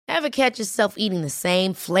Ever catch yourself eating the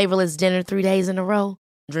same flavorless dinner 3 days in a row?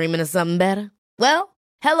 Dreaming of something better? Well,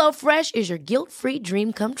 HelloFresh is your guilt-free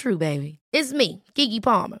dream come true, baby. It's me, Keke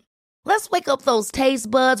Palmer. Let's wake up those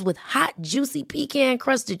taste buds with hot, juicy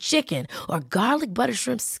pecan-crusted chicken or garlic butter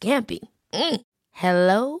shrimp scampi.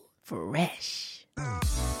 Hello Fresh.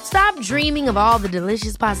 Stop dreaming of all the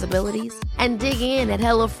delicious possibilities and dig in at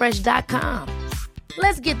HelloFresh.com.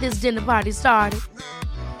 Let's get this dinner party started.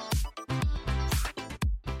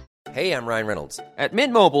 Hey, I'm Ryan Reynolds. At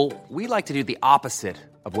Mint Mobile, we like to do the opposite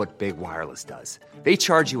of what Big Wireless does. They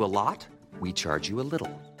charge you a lot, we charge you a little.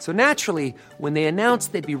 So naturally, when they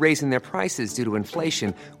announced they'd be raising their prices due to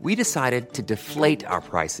inflation, we decided to deflate our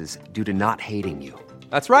prices due to not hating you.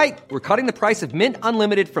 That's right. We're cutting the price of Mint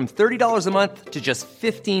Unlimited from $30 a month to just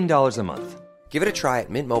 $15 a month. Give it a try at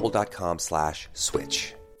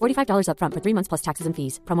mintmobile.com/switch. $45 up front for 3 months plus taxes and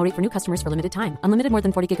fees. Promo rate for new customers for limited time. Unlimited more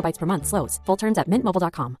than 40 gigabytes per month. Slows full terms at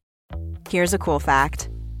mintmobile.com. Here's a cool fact.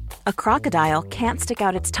 A crocodile can't stick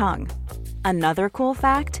out its tongue. Another cool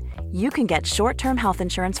fact, you can get short-term health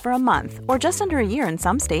insurance for a month or just under a year in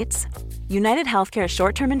some states. United Healthcare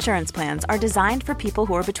short-term insurance plans are designed for people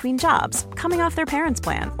who are between jobs, coming off their parents'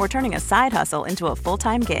 plan, or turning a side hustle into a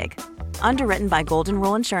full-time gig. Underwritten by Golden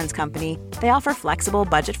Rule Insurance Company, they offer flexible,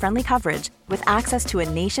 budget-friendly coverage with access to a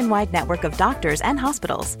nationwide network of doctors and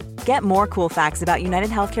hospitals. Get more cool facts about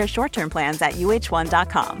United Healthcare short-term plans at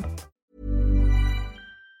uh1.com.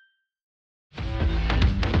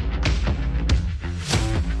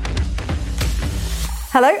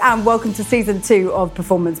 Hello and welcome to season 2 of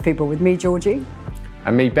Performance People with me, Georgie.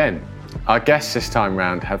 And me, Ben. Our guests this time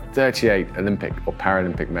round have 38 Olympic or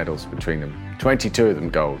Paralympic medals between them, 22 of them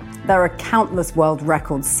gold. There are countless world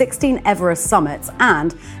records, 16 Everest summits,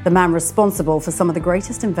 and the man responsible for some of the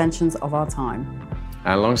greatest inventions of our time.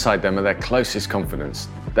 And alongside them are their closest confidants.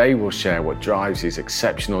 They will share what drives these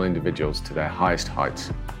exceptional individuals to their highest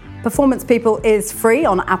heights. Performance People is free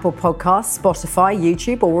on Apple Podcasts, Spotify,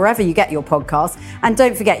 YouTube, or wherever you get your podcasts. And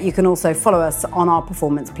don't forget, you can also follow us on our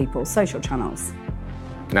Performance People social channels.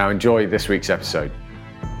 Now enjoy this week's episode.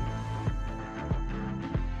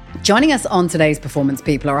 Joining us on today's Performance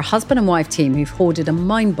People are a husband and wife team who've hoarded a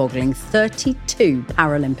mind-boggling 32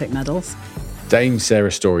 Paralympic medals. Dame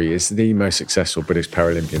Sarah Storey is the most successful British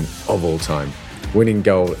Paralympian of all time, winning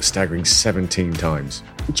gold a staggering 17 times.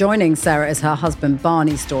 Joining Sarah is her husband,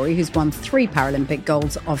 Barney Storey, who's won 3 Paralympic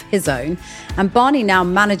golds of his own. And Barney now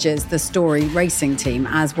manages the Storey racing team,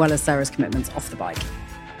 as well as Sarah's commitments off the bike.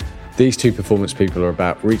 These two Performance People are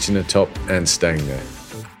about reaching the top and staying there.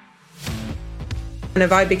 And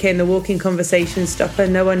if I became the walking conversation stopper,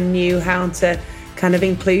 no one knew how to kind of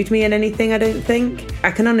include me in anything, I don't think.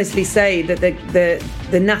 I can honestly say that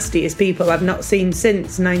the nastiest people I've not seen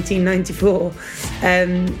since 1994,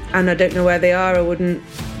 and I don't know where they are. I wouldn't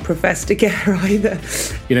profess to care either.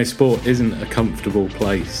 You know, sport isn't a comfortable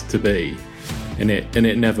place to be, and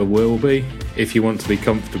it never will be. If you want to be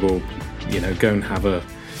comfortable, you know, go and have a,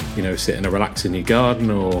 you know, sit and relax in your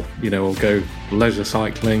garden, or, you know, or go leisure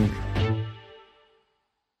cycling.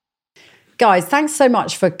 Guys, thanks so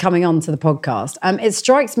much for coming on to the podcast. It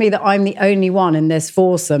strikes me that I'm the only one in this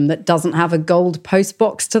foursome that doesn't have a gold post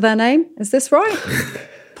box to their name. Is this right?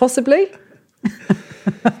 Possibly?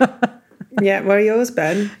 Yeah, where are yours,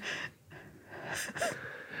 Ben?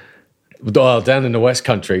 Well, down in the West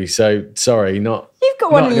Country, so sorry, not... You've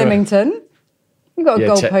got one in Lymington. You've got a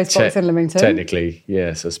gold post box in Lymington. Technically,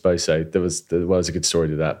 yes, I suppose so. There was a good story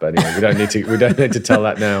to that, but anyway, we don't need to tell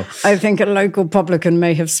that now. I think a local publican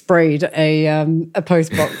may have sprayed a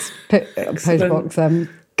post box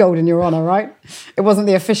gold in your honour, right? It wasn't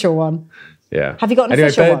the official one. Yeah. Have you got an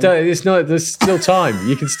official one? It's not. There's still time.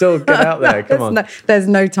 You can still get out there. Come on. There's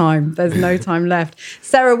no time. There's no time left.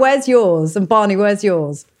 Sarah, where's yours? And Barney, where's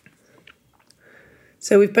yours?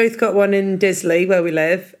 So we've both got one in Disley, where we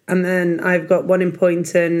live, and then I've got one in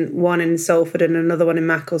Poynton, one in Salford, and another one in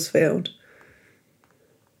Macclesfield.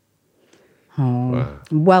 Oh, wow.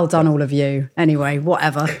 Well done, all of you. Anyway,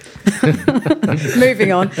 whatever.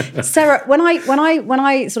 Moving on. Sarah, when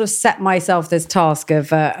I sort of set myself this task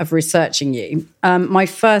of researching you, my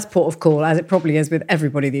first port of call, as it probably is with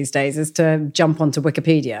everybody these days, is to jump onto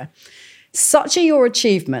Wikipedia. Such are your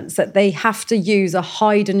achievements that they have to use a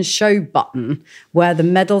hide and show button where the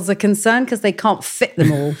medals are concerned because they can't fit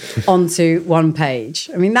them all onto one page.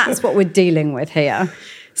 I mean, that's what we're dealing with here.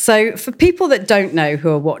 So for people that don't know who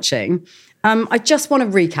are watching, I just want to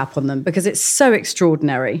recap on them because it's so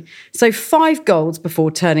extraordinary. So 5 golds before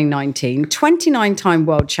turning 19, 29-time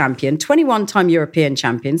world champion, 21-time European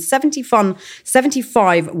champion,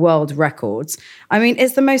 75 world records. I mean,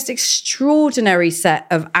 it's the most extraordinary set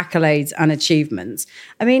of accolades and achievements.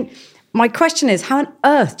 I mean, my question is, how on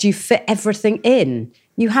earth do you fit everything in?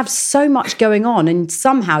 You have so much going on and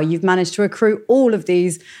somehow you've managed to accrue all of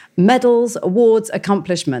these medals, awards,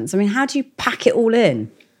 accomplishments. I mean, how do you pack it all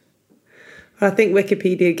in? I think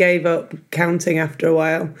Wikipedia gave up counting after a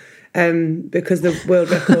while because the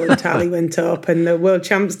world record tally went up and the world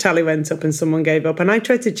champs tally went up and someone gave up. And I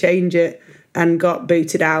tried to change it and got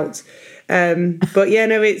booted out. But yeah,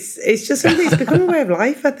 no, it's just something that's become a way of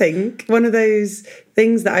life, I think. One of those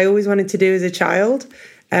things that I always wanted to do as a child.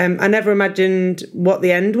 I never imagined what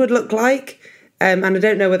the end would look like. And I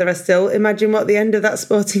don't know whether I still imagine what the end of that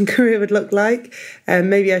sporting career would look like.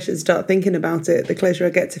 Maybe I should start thinking about it the closer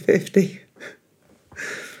I get to 50.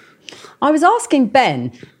 I was asking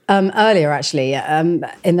Ben earlier, actually,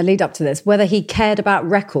 in the lead up to this, whether he cared about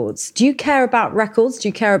records. Do you care about records? Do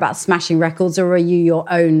you care about smashing records? Or are you your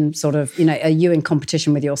own sort of, are you in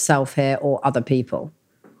competition with yourself here or other people?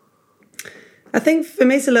 I think for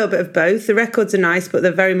me, it's a little bit of both. The records are nice, but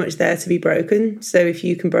they're very much there to be broken. So if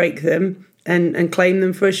you can break them and claim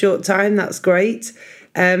them for a short time, that's great.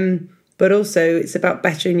 But also it's about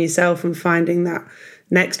bettering yourself and finding that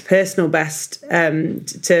next personal best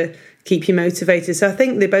to keep you motivated. So I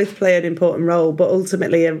think they both play an important role, but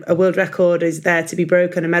ultimately a world record is there to be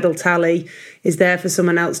broken. A medal tally is there for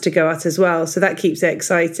someone else to go at as well. So that keeps it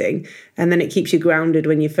exciting. And then it keeps you grounded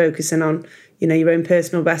when you're focusing on, your own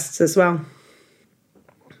personal bests as well.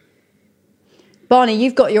 Barney,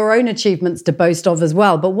 you've got your own achievements to boast of as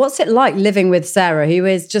well, but what's it like living with Sarah, who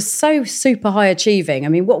is just so super high achieving? I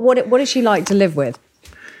mean, what is she like to live with?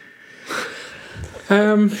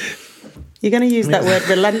 You're going to use that word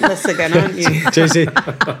relentless again, aren't you? JC.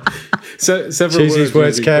 So several Choose these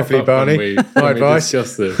words carefully, Barney. My advice.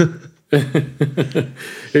 Discuss this.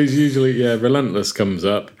 It's usually, relentless comes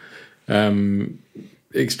up.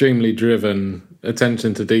 Extremely driven,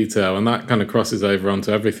 attention to detail, and that kind of crosses over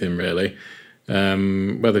onto everything, really.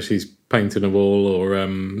 Whether she's painting a wall or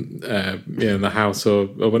in the house or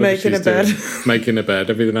whatever making she's doing, making a bed,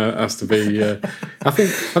 everything has to be. I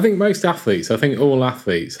think most athletes, all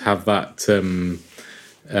athletes have that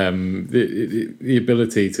the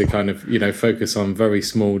ability to kind of focus on very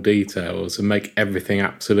small details and make everything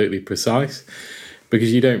absolutely precise,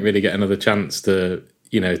 because you don't really get another chance to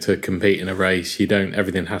compete in a race.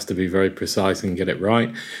 Everything has to be very precise and get it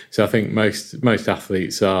right. So I think most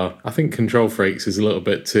athletes are. I think control freaks is a little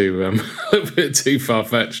bit too far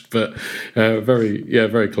fetched, but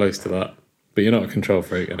very close to that. But you're not a control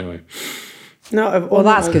freak anyway. Well,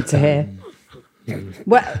 that's good to hear.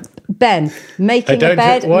 Well, Ben, making a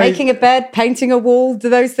bed, painting a wall, do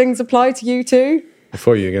those things apply to you too?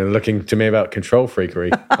 Before you're going to looking to me about control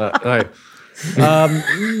freakery. No.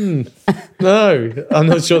 No, I'm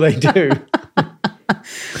not sure they do.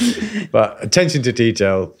 But attention to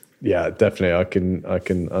detail, yeah, definitely, I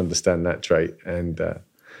can understand that trait. And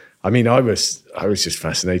I was just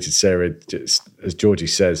fascinated, Sarah. Just as Georgie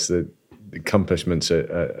says, the accomplishments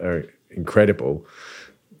are incredible.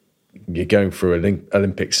 You're going through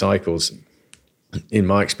Olympic cycles. In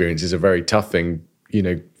my experience, is a very tough thing.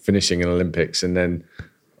 Finishing an Olympics and then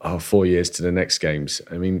 4 years to the next games.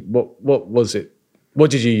 I mean, what was it? What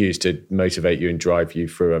did you use to motivate you and drive you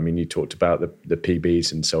through? I mean, you talked about the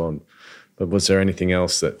PBs and so on, but was there anything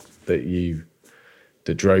else that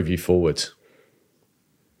drove you forward?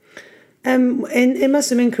 In my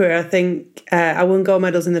swimming career, I think I won gold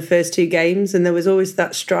medals in the first 2 games, and there was always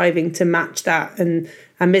that striving to match that. And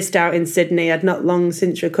I missed out in Sydney. I'd not long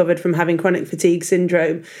since recovered from having chronic fatigue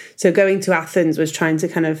syndrome. So going to Athens was trying to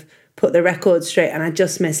kind of put the record straight, and I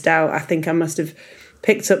just missed out. I think I must have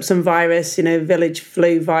picked up some virus, village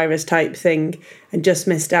flu virus type thing, and just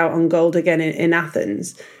missed out on gold again in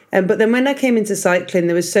Athens. But then when I came into cycling,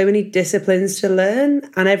 there was so many disciplines to learn.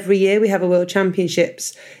 And every year we have a world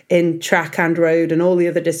championships in track and road and all the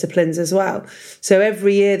other disciplines as well. So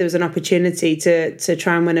every year there was an opportunity to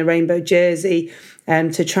try and win a rainbow jersey,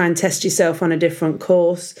 to try and test yourself on a different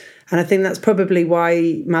course. And I think that's probably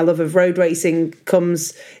why my love of road racing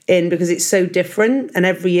comes in, because it's so different. And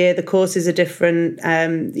every year the courses are different.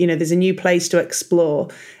 There's a new place to explore.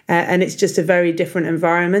 And it's just a very different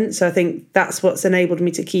environment. So I think that's what's enabled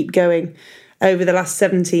me to keep going over the last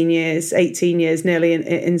 18 years nearly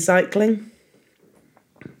in cycling.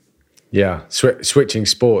 Yeah, switching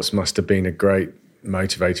sports must have been a great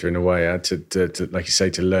motivator in a way, to like you say,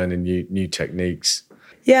 to learn new techniques.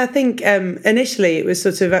 Yeah, I think initially it was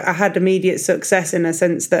sort of, I had immediate success in a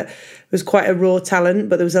sense that it was quite a raw talent,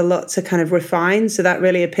 but there was a lot to kind of refine. So that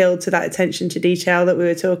really appealed to that attention to detail that we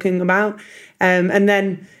were talking about. And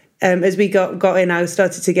then as we got in, I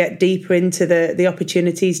started to get deeper into the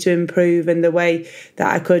opportunities to improve and the way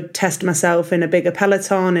that I could test myself in a bigger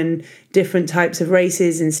peloton and different types of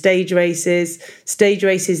races and stage races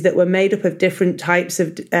that were made up of different types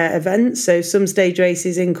of events. So some stage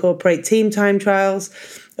races incorporate team time trials,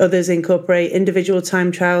 others incorporate individual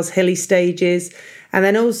time trials, hilly stages, and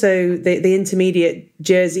then also the intermediate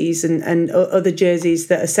jerseys and other jerseys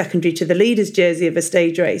that are secondary to the leader's jersey of a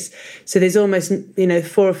stage race. So there's almost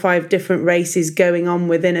 4 or 5 different races going on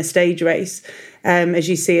within a stage race, as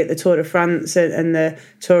you see at the Tour de France and the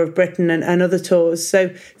Tour of Britain and other tours. So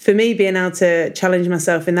for me, being able to challenge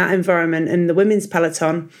myself in that environment in the women's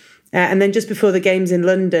peloton, and then just before the games in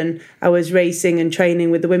London, I was racing and training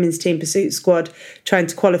with the women's team pursuit squad, trying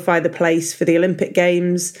to qualify the place for the Olympic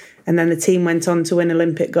Games. And then the team went on to win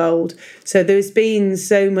Olympic gold. So there's been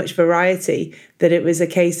so much variety that it was a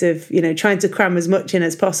case of, trying to cram as much in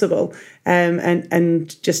as possible,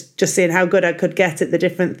 and just seeing how good I could get at the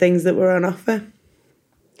different things that were on offer.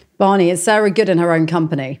 Barney, is Sarah good in her own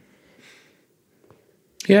company?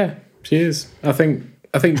 Yeah, she is. I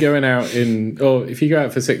think going out if you go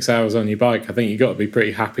out for 6 hours on your bike, I think you've got to be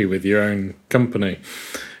pretty happy with your own company.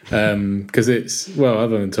 Because it's,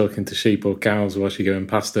 other than talking to sheep or cows whilst you're going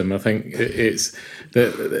past them, I think it's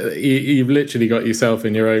that you've literally got yourself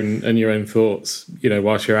in your own thoughts,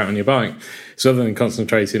 whilst you're out on your bike. So other than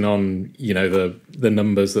concentrating on, the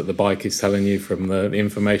numbers that the bike is telling you from the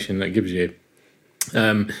information that it gives you,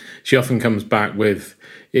 she often comes back with,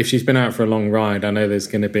 if she's been out for a long ride, I know there's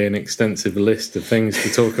going to be an extensive list of things to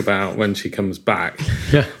talk about when she comes back.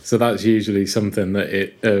 Yeah. So that's usually something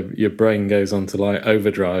that your brain goes on to like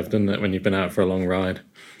overdrive, doesn't it, when you've been out for a long ride?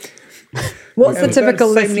 What's the typical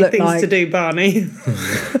list look like? So many things to do, Barney.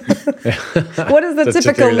 What does the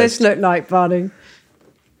typical list look like, Barney?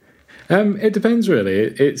 It depends, really.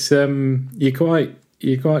 It's you're quite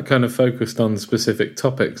kind of focused on specific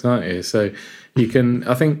topics, aren't you? So you can,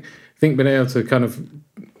 I think being able to kind of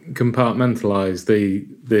compartmentalize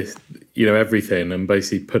this everything and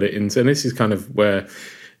basically put it into, and this is kind of where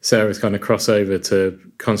Sarah's kind of crossover to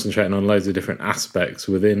concentrating on loads of different aspects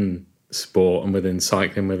within sport and within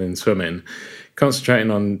cycling, within swimming.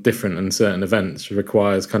 Concentrating on different and certain events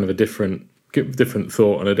requires kind of a different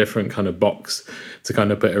thought and a different kind of box to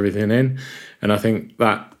kind of put everything in. And I think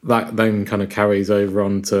that then kind of carries over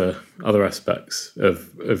onto other aspects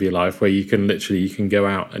of your life, where you can go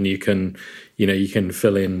out and you can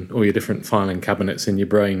fill in all your different filing cabinets in your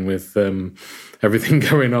brain with everything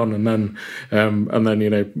going on, and then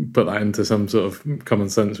put that into some sort of common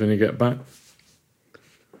sense when you get back.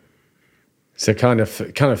 So kind of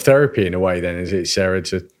therapy in a way then, is it, Sarah,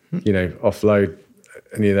 to offload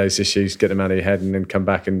any of those issues, get them out of your head, and then come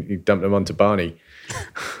back and you dump them onto Barney?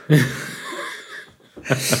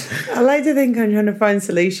 I like to think I'm trying to find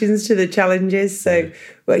solutions to the challenges. So,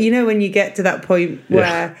 when you get to that point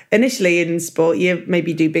where initially in sport you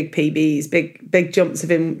maybe do big PBs, big jumps of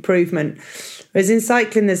improvement, whereas in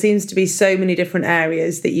cycling there seems to be so many different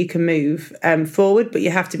areas that you can move forward, but you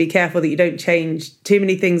have to be careful that you don't change too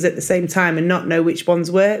many things at the same time and not know which ones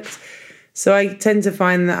worked. So I tend to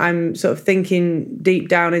find that I'm sort of thinking deep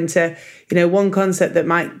down into, one concept that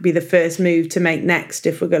might be the first move to make next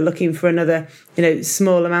if we're looking for another,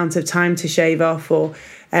 small amount of time to shave off, or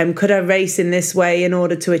could I race in this way in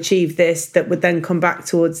order to achieve this that would then come back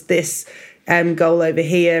towards this goal over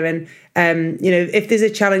here. And, if there's a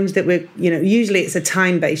challenge that we're, usually it's a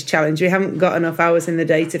time-based challenge. We haven't got enough hours in the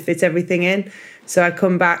day to fit everything in. So I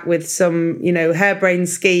come back with some, harebrained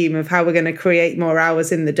scheme of how we're going to create more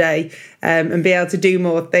hours in the day and be able to do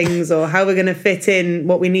more things, or how we're going to fit in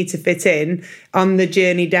what we need to fit in on the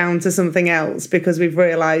journey down to something else, because we've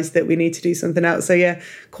realised that we need to do something else. So yeah,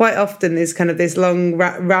 quite often there's kind of this long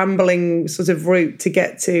rambling sort of route to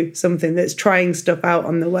get to something that's trying stuff out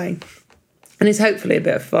on the way. And it's hopefully a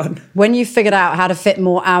bit of fun. When you figured out how to fit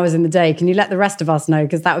more hours in the day, can you let the rest of us know?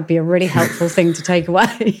 Because that would be a really helpful thing to take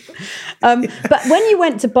away. But when you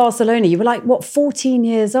went to Barcelona, you were 14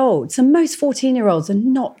 years old. So most 14-year-olds are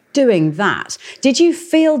not doing that. Did you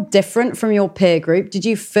feel different from your peer group? Did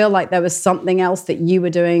you feel like there was something else that you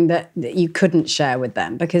were doing that you couldn't share with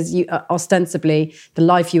them? Because ostensibly the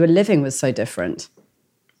life you were living was so different.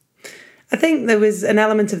 I think there was an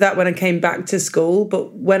element of that when I came back to school,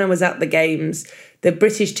 but when I was at the games, the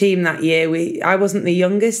British team that year, I wasn't the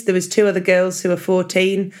youngest. There was 2 other girls who were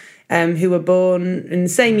 14, who were born in the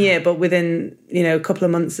same year, but within, a couple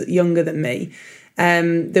of months younger than me.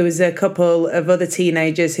 There was a couple of other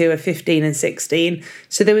teenagers who were 15 and 16.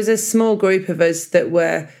 So there was a small group of us that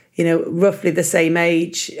were, roughly the same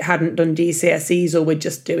age, hadn't done GCSEs or were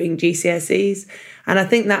just doing GCSEs. And I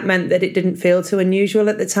think that meant that it didn't feel too unusual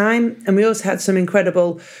at the time. And we also had some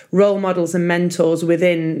incredible role models and mentors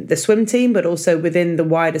within the swim team, but also within the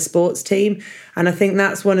wider sports team. And I think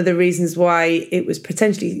that's one of the reasons why it was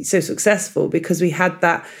potentially so successful, because we had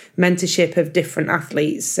that mentorship of different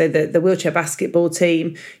athletes. So the wheelchair basketball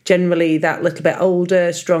team, generally that little bit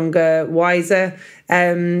older, stronger, wiser.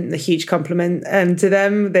 A huge compliment to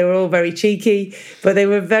them. They were all very cheeky, but they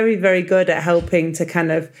were very, very good at helping to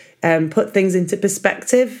kind of put things into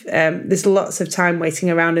perspective. There's lots of time waiting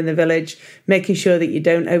around in the village, making sure that you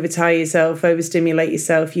don't overtire yourself, overstimulate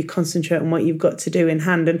yourself. You concentrate on what you've got to do in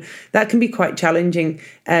hand. And that can be quite challenging,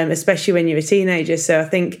 especially when you're a teenager. So I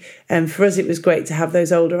think for us, it was great to have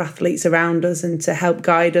those older athletes around us and to help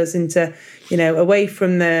guide us into, away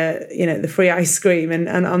from the free ice cream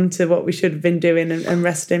and onto what we should have been doing and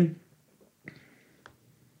resting.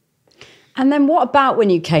 And then what about when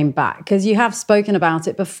you came back? Because you have spoken about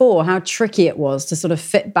it before, how tricky it was to sort of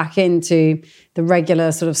fit back into the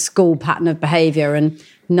regular sort of school pattern of behaviour and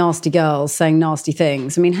nasty girls saying nasty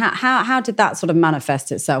things. I mean, how did that sort of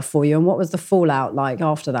manifest itself for you? And what was the fallout like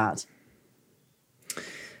after that?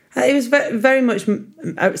 It was very much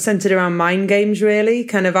centred around mind games, really.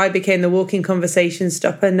 Kind of, I became the walking conversation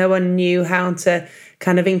stopper. No one knew how to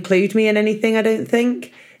kind of include me in anything, I don't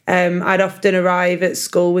think. I'd often arrive at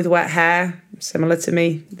school with wet hair, similar to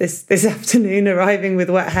me this afternoon, arriving with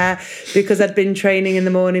wet hair because I'd been training in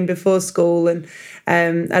the morning before school, and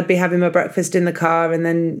I'd be having my breakfast in the car and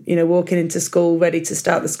then, walking into school ready to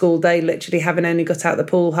start the school day, literally having only got out the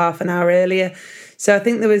pool half an hour earlier. So I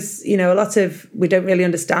think there was, a lot of, we don't really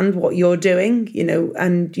understand what you're doing,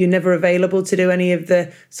 and you're never available to do any of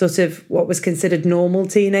the sort of what was considered normal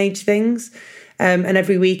teenage things. And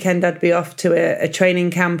every weekend I'd be off to a training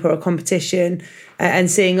camp or a competition and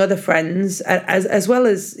seeing other friends, as well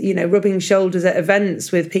as, rubbing shoulders at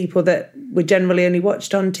events with people that were generally only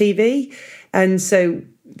watched on TV. And so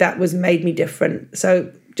that made me different.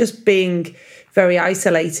 So just being very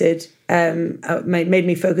isolated made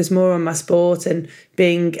me focus more on my sport, and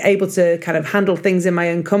being able to kind of handle things in my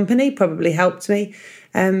own company probably helped me.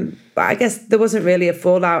 But I guess there wasn't really a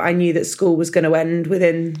fallout. I knew that school was going to end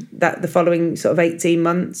within the following sort of 18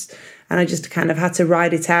 months. And I just kind of had to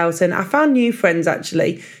ride it out. And I found new friends,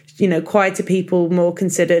 actually, quieter people, more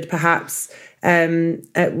considered perhaps,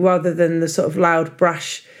 rather than the sort of loud,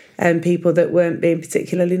 brash people that weren't being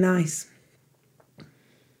particularly nice.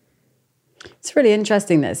 It's really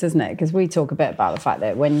interesting, this, isn't it? Because we talk a bit about the fact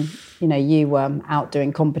that when, you were out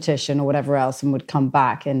doing competition or whatever else and would come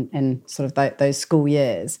back in sort of those school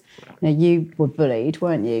years, you were bullied,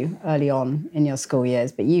 weren't you, early on in your school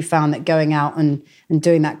years? But you found that going out and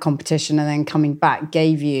doing that competition and then coming back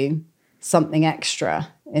gave you something extra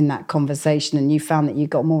in that conversation, and you found that you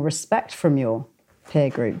got more respect from your peer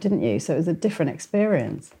group, didn't you? So it was a different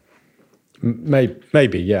experience.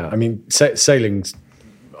 Maybe, yeah. I mean, sailing's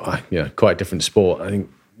quite a different sport. I think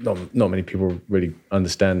not many people really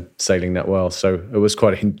understand sailing that well. So it was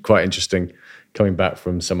quite interesting coming back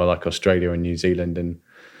from somewhere like Australia and New Zealand,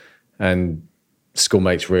 and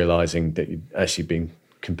schoolmates realising that you'd actually been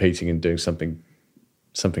competing and doing something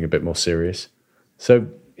a bit more serious. So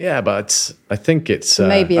yeah, but I think it's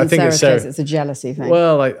maybe in Sarah's case it's a jealousy thing.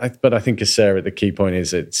 Well, but I think as Sarah, the key point is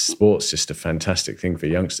that sport's just a fantastic thing for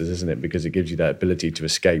youngsters, isn't it? Because it gives you that ability to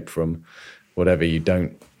escape from whatever you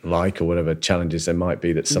don't like or whatever challenges there might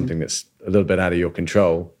be. That's something that's a little bit out of your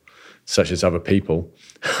control, such as other people,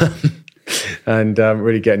 and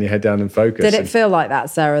really getting your head down and focus. Did it feel like that,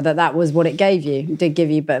 Sarah, that was what it gave you? It did give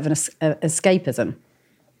you a bit of an escapism?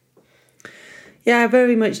 Yeah, I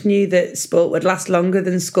very much knew that sport would last longer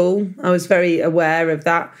than school. I was very aware of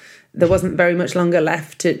that. There wasn't very much longer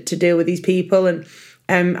left to deal with these people. And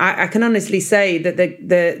I can honestly say that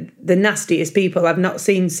the nastiest people I've not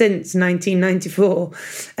seen since 1994.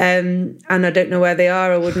 And I don't know where they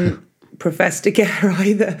are. I wouldn't profess to care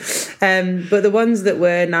either. But the ones that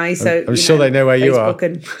were nice... I'm sure they know where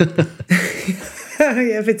Facebook you are.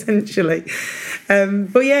 Yeah, potentially.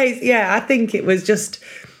 But yeah, I think it was just...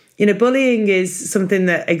 bullying is something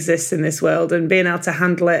that exists in this world, and being able to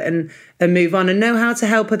handle it and move on and know how to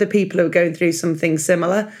help other people who are going through something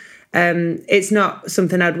similar. It's not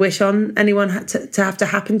something I'd wish on anyone to have to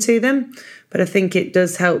happen to them, but I think it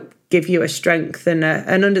does help give you a strength and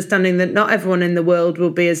an understanding that not everyone in the world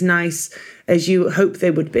will be as nice as you hope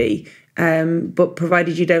they would be. But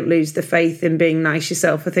provided you don't lose the faith in being nice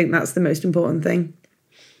yourself, I think that's the most important thing.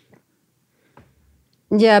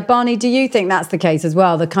 Yeah, Barney, do you think that's the case as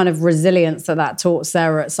well? The kind of resilience that taught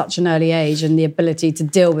Sarah at such an early age, and the ability to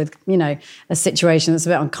deal with, a situation that's a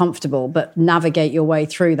bit uncomfortable, but navigate your way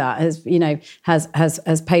through that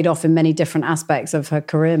has paid off in many different aspects of her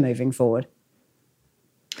career moving forward.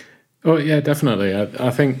 Oh yeah, definitely.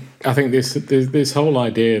 I think this whole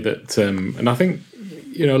idea that, and I think,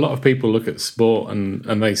 a lot of people look at sport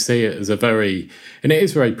and they see it as it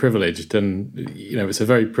is very privileged, and it's a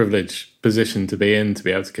very privileged position to be in, to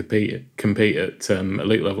be able to compete at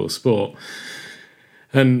elite level sport,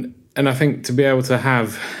 and I think to be able to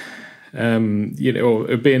have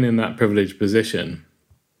or being in that privileged position,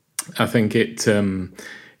 I think it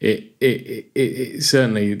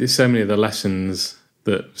certainly, there's so many of the lessons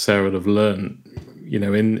that Sarah would have learned,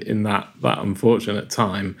 in that unfortunate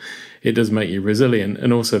time. It does make you resilient.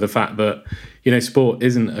 And also the fact that, sport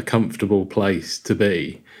isn't a comfortable place to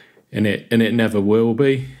be, and it never will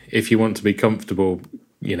be. If you want to be comfortable,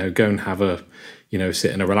 go and have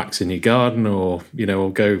sit and relax in your garden, or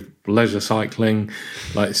go leisure cycling.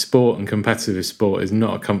 Like, sport and competitive sport is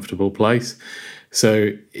not a comfortable place.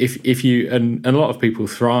 So if you, and a lot of people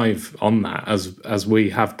thrive on that, as we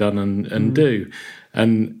have done and do.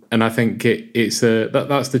 And I think that's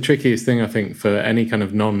the trickiest thing, I think, for any kind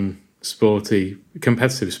of non-sporty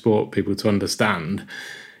competitive sport people to understand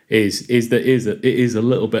is that it is a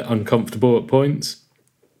little bit uncomfortable at points,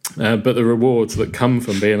 but the rewards that come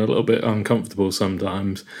from being a little bit uncomfortable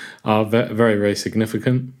sometimes are very, very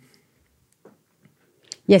significant.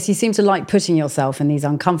 Yes, you seem to like putting yourself in these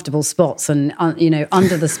uncomfortable spots and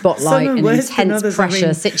under the spotlight in intense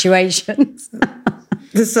pressure situations.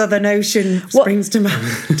 The Southern Ocean springs to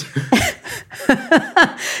mind.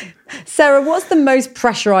 Sarah, what's the most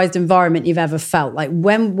pressurized environment you've ever felt? Like,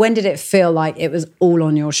 when did it feel like it was all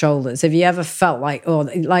on your shoulders? Have you ever felt like, or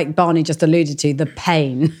like Barney just alluded to, the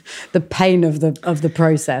pain of the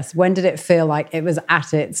process? When did it feel like it was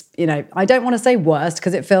at its, I don't want to say worst,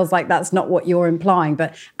 because it feels like that's not what you're implying,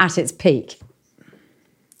 but at its peak?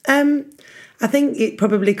 I think it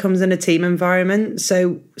probably comes in a team environment.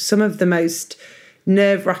 So some of the most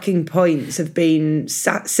nerve-wracking points have been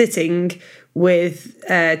sitting with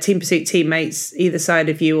Team Pursuit teammates either side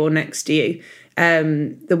of you or next to you.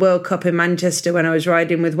 The World Cup in Manchester, when I was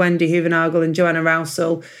riding with Wendy Hoovenagel and Joanna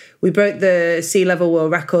Rousel, we broke the sea level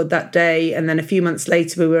world record that day, and then a few months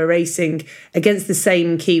later we were racing against the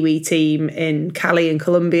same Kiwi team in Cali in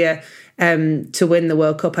Colombia to win the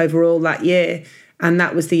World Cup overall that year. And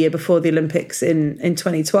that was the year before the Olympics in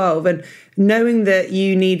 2012. And knowing that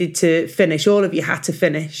you needed to finish, all of you had to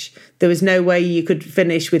finish. There was no way you could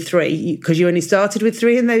finish with three, because you only started with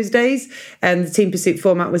three in those days. And the Team Pursuit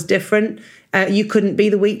format was different. You couldn't be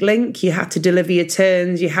the weak link. You had to deliver your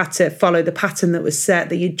turns. You had to follow the pattern that was set,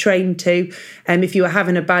 that you'd trained to. And if you were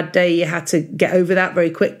having a bad day, you had to get over that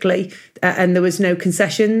very quickly. And there was no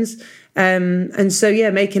concessions. And so,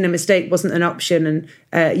 making a mistake wasn't an option.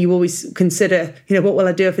 And you always consider, what will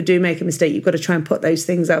I do if I do make a mistake? You've got to try and put those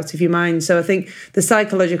things out of your mind. So I think the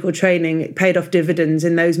psychological training paid off dividends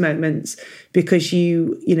in those moments, because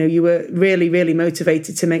you were really, really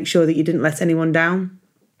motivated to make sure that you didn't let anyone down.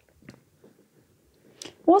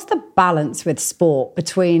 What's the balance with sport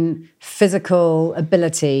between physical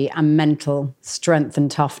ability and mental strength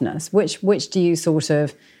and toughness? Which do you sort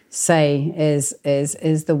of say is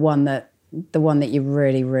the one that you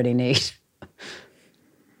really, really need?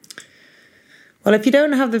 Well, if you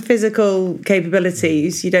don't have the physical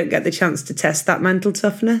capabilities, you don't get the chance to test that mental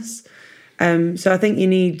toughness. So I think you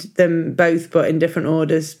need them both, but in different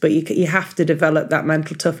orders. But you have to develop that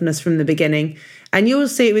mental toughness from the beginning. And you will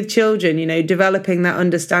see it with children, developing that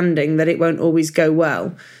understanding that it won't always go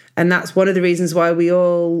well. And that's one of the reasons why we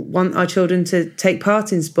all want our children to take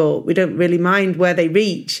part in sport. We don't really mind where they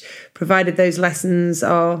reach, provided those lessons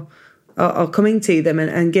are coming to them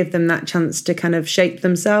and give them that chance to kind of shape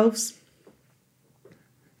themselves.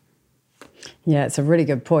 Yeah, it's a really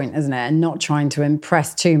good point, isn't it? And not trying to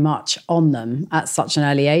impress too much on them at such an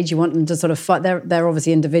early age. You want them to sort of find, they're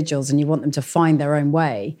obviously individuals, and you want them to find their own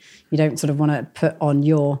way. You don't sort of want to put on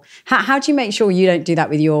your... How do you make sure you don't do that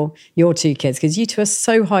with your two kids? Because you two are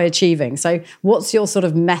so high achieving. So what's your sort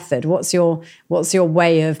of method? What's your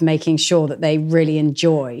way of making sure that they really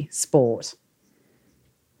enjoy sport?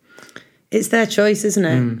 It's their choice, isn't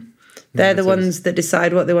it? They're the ones that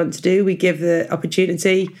decide what they want to do. We give the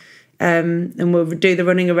opportunity, and we'll do the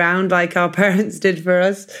running around like our parents did for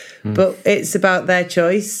us. But it's about their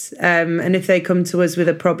choice. And if they come to us with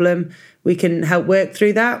a problem, we can help work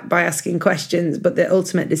through that by asking questions. But the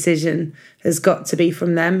ultimate decision has got to be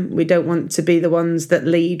from them. We don't want to be the ones that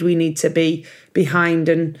lead. We need to be behind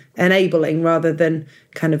and enabling rather than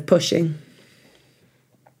kind of pushing.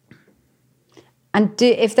 And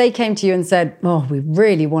if they came to you and said, "Oh, we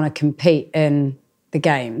really want to compete in the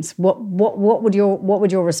games," what would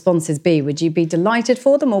your responses be? Would you be delighted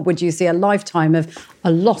for them, or would you see a lifetime of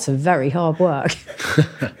a lot of very hard work?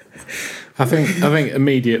 I think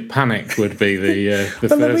immediate panic would be the But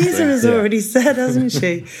first Louisa thing. has already said, hasn't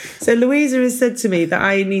she? So Louisa has said to me that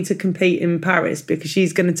I need to compete in Paris because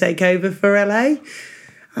she's going to take over for LA.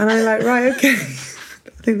 And I'm like, right, okay.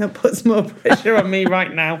 I think that puts more pressure on me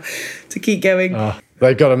right now to keep going.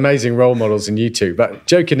 They've got amazing role models in you two. But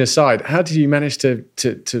joking aside, how did you manage to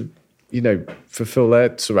fulfill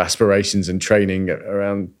their sort of aspirations and training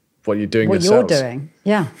around what you're doing yourselves? What you're doing,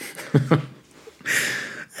 yeah.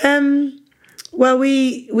 Well,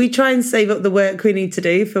 we try and save up the work we need to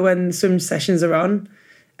do for when swim sessions are on,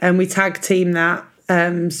 and we tag team that.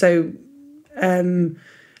 And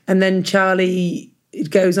then Charlie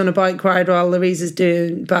goes on a bike ride while Louisa's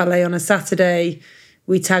doing ballet on a Saturday.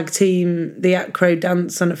 We tag team the acro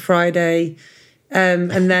dance on a Friday.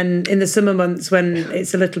 And then in the summer months when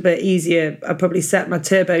it's a little bit easier, I probably set my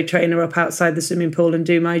turbo trainer up outside the swimming pool and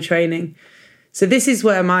do my training. So this is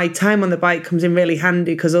where my time on the bike comes in really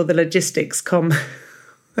handy because all the logistics come.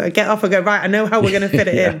 I get off, I go, right, I know how we're going to fit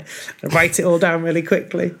it in. I write it all down really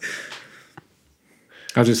quickly.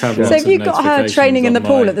 I just have So have you got her training in the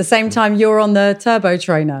pool at the same time you're on the turbo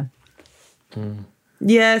trainer?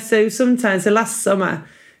 Yeah, so sometimes, so last summer,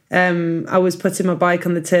 I was putting my bike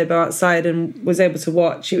on the turbo outside and was able to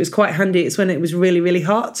watch. It was quite handy. It's when it was really, really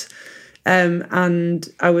hot. And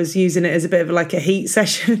I was using it as a bit of like a heat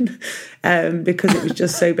session because it was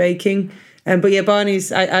just so baking. But yeah,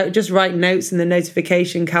 Barney's, I just write notes in the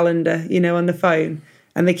notification calendar, on the phone,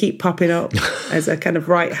 and they keep popping up as I kind of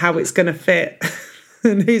write how it's going to fit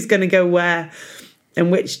and who's going to go where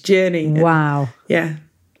and which journey. Wow. Yeah.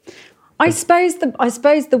 I suppose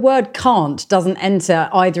the word can't doesn't enter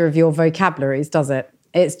either of your vocabularies, does it?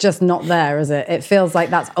 It's just not there, is it? It feels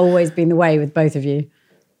like that's always been the way with both of you.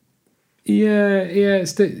 Yeah,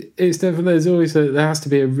 it's definitely, there has to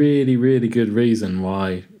be a really, really good reason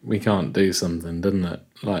why we can't do something, doesn't it?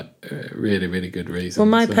 Like, a really, really good reason. Well,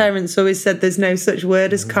 my parents always said there's no such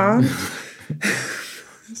word as can't.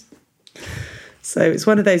 So it's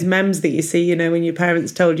one of those memes that you see, when your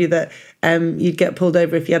parents told you that you'd get pulled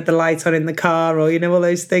over if you had the light on in the car, or, all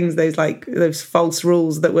those things, those false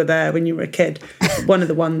rules that were there when you were a kid. One of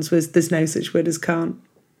the ones was there's no such word as can't.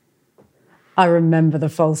 I remember the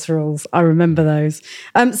false rules. I remember those.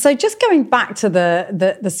 So just going back to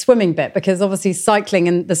the swimming bit, because obviously cycling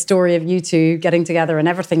and the story of you two getting together and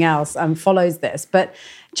everything else follows this. But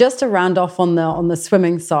just to round off on the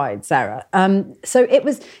swimming side, Sarah. So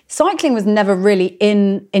cycling was never really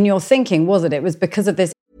in your thinking, was it? It was because of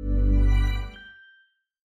this.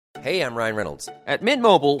 Hey, I'm Ryan Reynolds. At Mint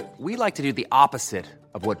Mobile, we like to do the opposite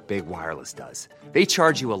of what Big Wireless does. They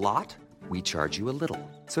charge you a lot. We charge you a little.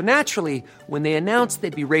 So naturally, when they announced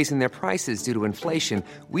they'd be raising their prices due to inflation,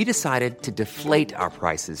 we decided to deflate our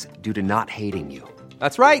prices due to not hating you.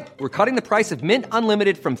 That's right. We're cutting the price of Mint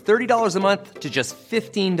Unlimited from $30 a month to just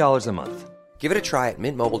 $15 a month. Give it a try at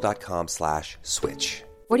mintmobile.com/switch.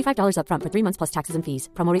 $45 up front for 3 months plus taxes and fees.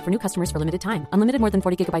 Promo rate for new customers for limited time. Unlimited more than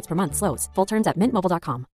 40 gigabytes per month. Slows full terms at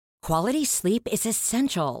mintmobile.com. Quality sleep is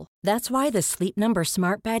essential. That's why the Sleep Number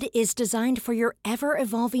Smart Bed is designed for your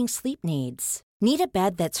ever-evolving sleep needs. Need a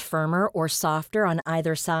bed that's firmer or softer on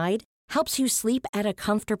either side? Helps you sleep at a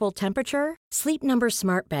comfortable temperature? Sleep Number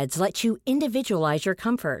Smart Beds let you individualize your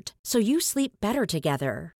comfort, so you sleep better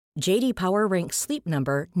together. J.D. Power ranks Sleep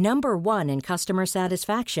Number number 1 in customer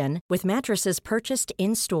satisfaction with mattresses purchased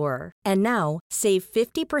in-store. And now, save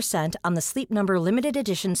 50% on the Sleep Number Limited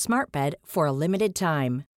Edition Smart Bed for a limited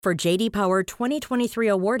time. For J.D. Power 2023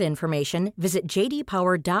 award information, visit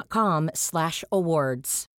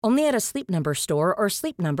jdpower.com/awards. Only at a Sleep Number store or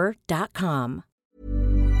sleepnumber.com.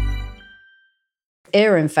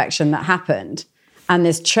 Ear infection that happened and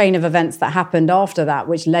this chain of events that happened after that,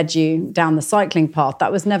 which led you down the cycling path, that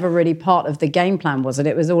was never really part of the game plan, was it?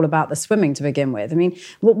 It was all about the swimming to begin with. I mean,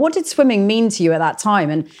 what did swimming mean to you at that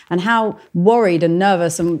time, and how worried and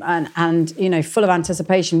nervous and full of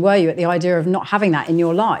anticipation were you at the idea of not having that in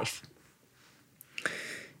your life?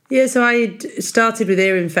 Yeah, so I started with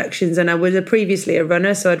ear infections, and I was previously a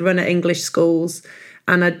runner, so I'd run at English schools,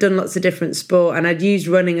 and I'd done lots of different sport, and I'd used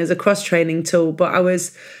running as a cross-training tool, but I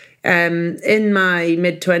was in my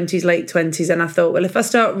mid-20s, late 20s, and I thought, well, if I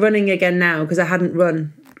start running again now, because I hadn't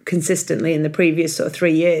run consistently in the previous sort of 4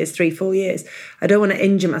 years, I don't want to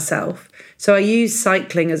injure myself. So I used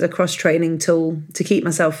cycling as a cross-training tool to keep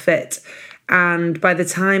myself fit. And by the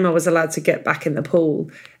time I was allowed to get back in the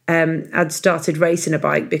pool, I'd started racing a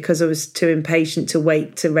bike because I was too impatient to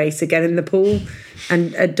wait to race again in the pool,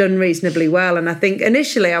 and had done reasonably well. And I think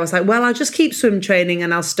initially I was like, well, I'll just keep swim training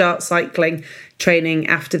and I'll start cycling training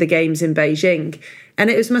after the games in Beijing. And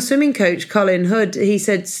it was my swimming coach, Colin Hood. He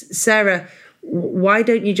said, Sarah, why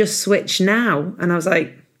don't you just switch now? And I was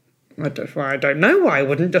like, I don't know why I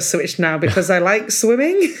wouldn't just switch now, because I like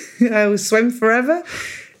swimming. I will swim forever.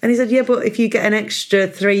 And he said, yeah, but if you get an extra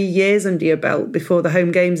 3 years under your belt before the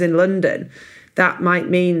home games in London, that might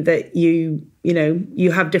mean that you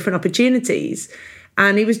have different opportunities.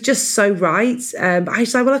 And he was just so right. But I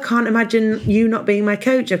was like, well, I can't imagine you not being my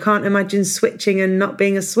coach. I can't imagine switching and not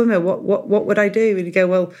being a swimmer. What would I do? And he'd go,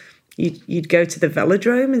 well, you'd go to the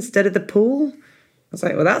velodrome instead of the pool. I was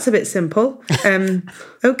like, well, that's a bit simple.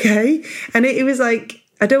 Okay. And it was like,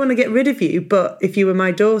 I don't want to get rid of you, but if you were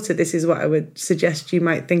my daughter, this is what I would suggest you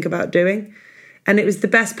might think about doing. And it was the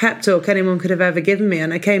best pep talk anyone could have ever given me.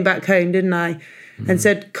 And I came back home, didn't I? And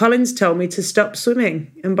said, Colin's told me to stop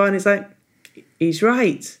swimming. And Barney's like, he's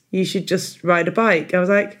right. You should just ride a bike. I was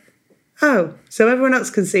like, oh, so everyone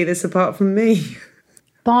else can see this apart from me.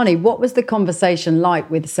 Barney, what was the conversation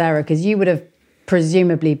like with Sarah? Because you would have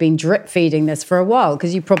presumably been drip feeding this for a while,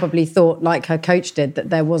 because you probably thought, like her coach did,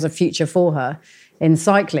 that there was a future for her in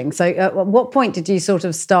cycling. So at what point did you sort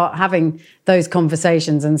of start having those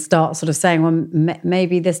conversations and start sort of saying, well,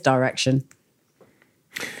 maybe this direction?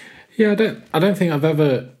 Yeah, I don't think I've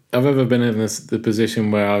ever been in the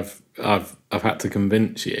position where I've had to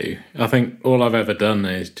convince you. I think all I've ever done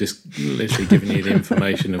is just literally given you the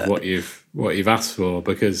information of what you've asked for,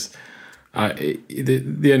 because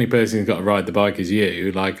the only person who's got to ride the bike is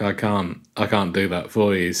you. Like I can't do that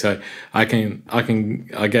for you. So I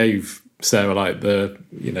gave Sarah like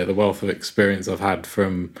the wealth of experience I've had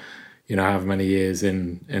from however many years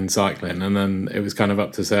in cycling, and then it was kind of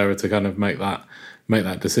up to Sarah to kind of make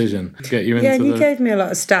that decision to get you into. Yeah, and you gave me a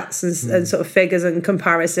lot of stats and sort of figures and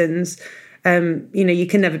comparisons. You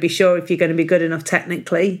can never be sure if you're going to be good enough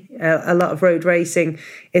technically. A lot of road racing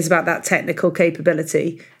is about that technical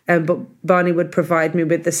capability. But Barney would provide me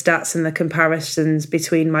with the stats and the comparisons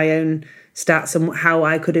between my own stats and how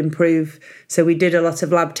I could improve. So we did a lot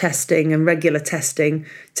of lab testing and regular testing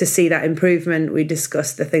to see that improvement. We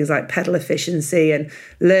discussed the things like pedal efficiency and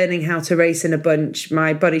learning how to race in a bunch.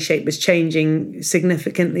 My body shape was changing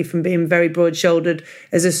significantly from being very broad-shouldered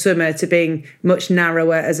as a swimmer to being much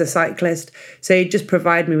narrower as a cyclist. So he'd just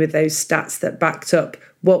provide me with those stats that backed up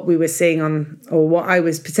what we were seeing or what I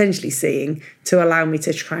was potentially seeing, to allow me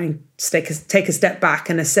to try and take a step back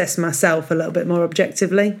and assess myself a little bit more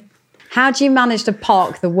objectively. How do you manage to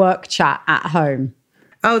park the work chat at home?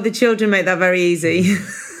 Oh, the children make that very easy.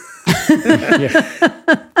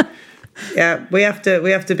 Yeah, we have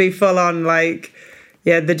to be full on, like,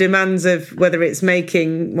 the demands of whether it's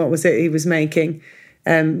making, what was it he was making?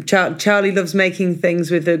 Charlie loves making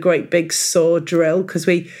things with a great big saw drill, because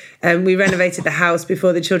we renovated the house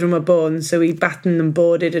before the children were born, so we battened and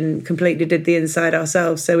boarded and completely did the inside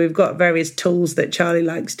ourselves. So we've got various tools that Charlie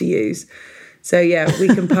likes to use. So yeah, we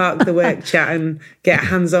can park the work chat and get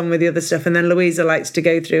hands-on with the other stuff. And then Louisa likes to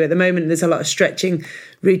go through. At the moment, there's a lot of stretching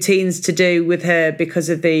routines to do with her because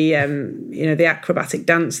of the the acrobatic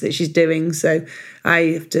dance that she's doing. So I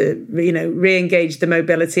have to re-engage the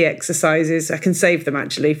mobility exercises. I can save them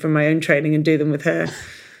actually from my own training and do them with her.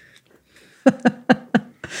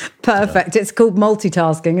 Perfect. It's called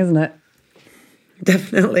multitasking, isn't it?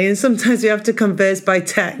 Definitely. And sometimes we have to converse by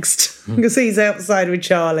text because he's outside with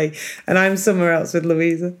Charlie and I'm somewhere else with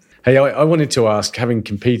Louisa. Hey, I wanted to ask, having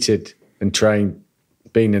competed and trained,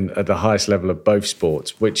 been at the highest level of both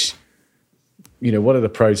sports, what are the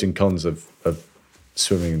pros and cons of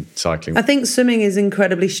swimming and cycling? I think swimming is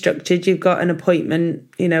incredibly structured. You've got an appointment,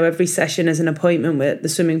 every session is an appointment with the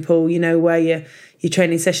swimming pool, where your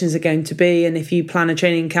training sessions are going to be. And if you plan a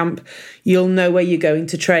training camp, you'll know where you're going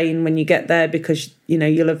to train when you get there, because,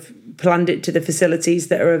 you'll have planned it to the facilities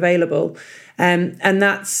that are available. And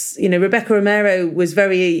that's, Rebecca Romero was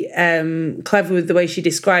very clever with the way she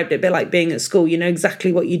described it, a bit like being at school. You know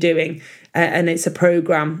exactly what you're doing and it's a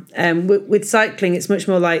programme. With cycling, it's much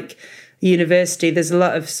more like university. There's a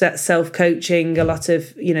lot of self-coaching, a lot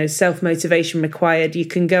of, self-motivation required. You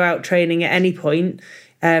can go out training at any point.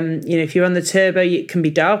 If you're on the turbo, it can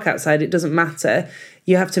be dark outside. It doesn't matter.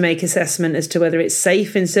 You have to make assessment as to whether it's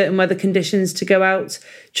safe in certain weather conditions to go out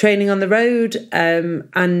training on the road.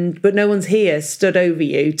 But no one's here stood over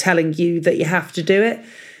you telling you that you have to do it.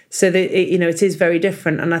 So that it is very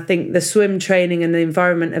different. And I think the swim training and the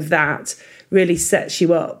environment of that really sets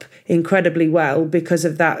you up incredibly well because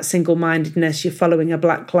of that single-mindedness. You're following a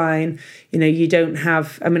black line. You don't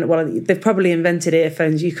have, they've probably invented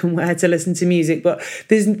earphones you can wear to listen to music, but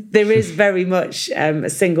there is very much a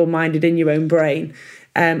single-minded in your own brain.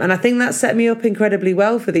 And I think that set me up incredibly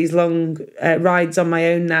well for these long rides on my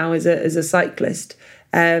own now as a cyclist.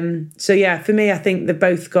 So yeah, for me, I think they've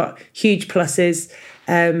both got huge pluses,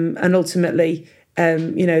 and ultimately,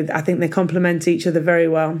 I think they complement each other very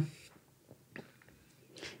well.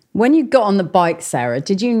 When you got on the bike, Sarah,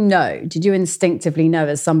 did you instinctively know,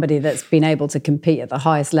 as somebody that's been able to compete at the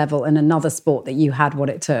highest level in another sport, that you had what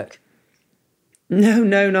it took? No,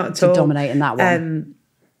 not at all. To dominate in that one?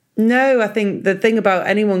 No, I think the thing about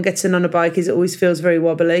anyone getting on a bike is it always feels very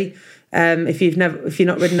wobbly. If you're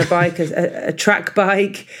not ridden a bike, a track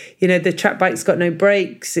bike, the track bike's got no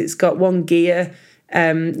brakes. It's got one gear.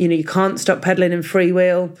 You can't stop pedaling in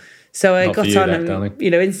freewheel. So I got on and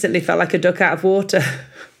instantly felt like a duck out of water.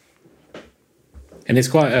 And it's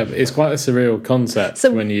quite a surreal concept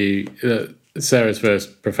when you Sarah's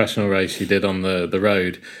first professional race she did on the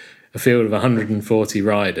road, a field of 140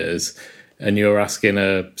 riders, and you're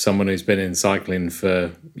asking someone who's been in cycling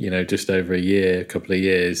for just over a couple of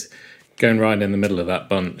years, go and ride in the middle of that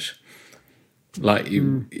bunch. Like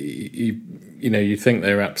you think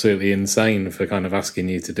they're absolutely insane for kind of asking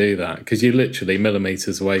you to do that, because you're literally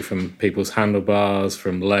millimeters away from people's handlebars,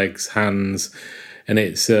 from legs, hands, and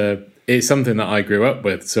it's something that I grew up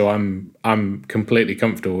with. So I'm completely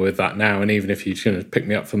comfortable with that now. And even if you pick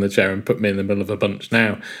me up from the chair and put me in the middle of a bunch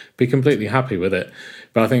now, be completely happy with it.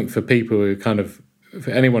 But I think for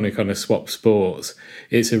anyone who kind of swaps sports,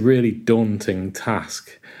 it's a really daunting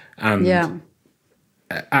task, and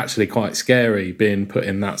actually quite scary being put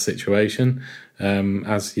in that situation,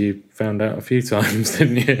 as you found out a few times,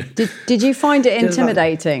 didn't you? Did you find it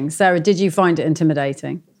intimidating, Sarah? Did you find it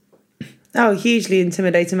intimidating? Oh, hugely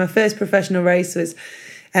intimidating. My first professional race was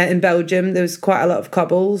in Belgium. There was quite a lot of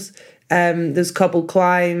cobbles. There's cobble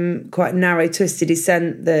climb, quite narrow, twisted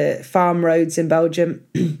descent, the farm roads in Belgium.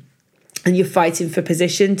 And you're fighting for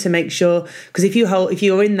position to make sure, because if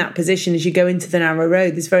you're in that position as you go into the narrow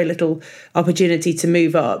road, there's very little opportunity to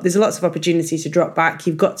move up. There's lots of opportunity to drop back.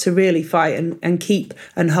 You've got to really fight and keep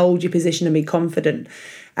and hold your position and be confident.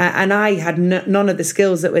 And I had none of the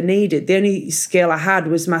skills that were needed. The only skill I had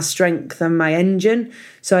was my strength and my engine.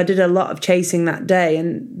 So I did a lot of chasing that day.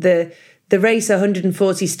 And the race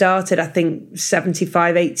 140 started, I think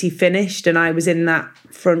 75, 80 finished. And I was in that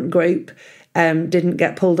front group. Didn't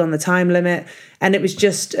get pulled on the time limit, and it was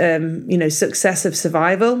just success of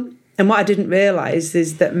survival. And what I didn't realise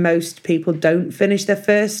is that most people don't finish their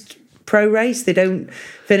first pro race. They don't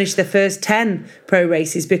finish their first 10 pro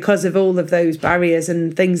races because of all of those barriers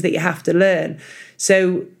and things that you have to learn.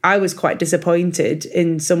 So I was quite disappointed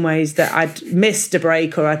in some ways that I'd missed a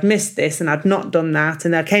break, or I'd missed this and I'd not done that.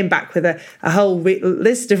 And I came back with a whole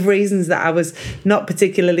list of reasons that I was not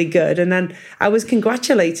particularly good. And then I was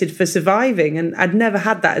congratulated for surviving. And I'd never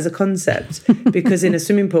had that as a concept, because in a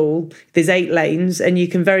swimming pool, there's 8 lanes and you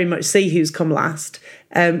can very much see who's come last.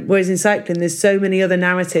 Whereas in cycling, there's so many other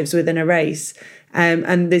narratives within a race.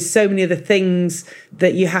 And there's so many other things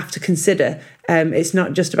that you have to consider. It's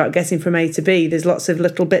not just about getting from A to B. There's lots of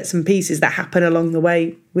little bits and pieces that happen along the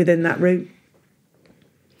way within that route.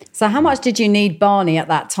 So how much did you need Barney at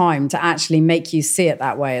that time to actually make you see it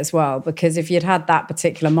that way as well? Because if you'd had that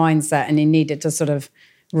particular mindset and you needed to sort of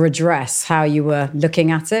redress how you were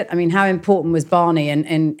looking at it, I mean, how important was Barney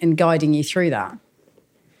in guiding you through that?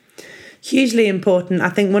 Hugely important. I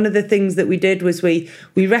think one of the things that we did was we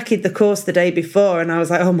recce'd the course the day before, and I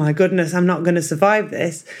was like, oh my goodness, I'm not going to survive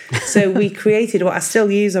this. So we created what I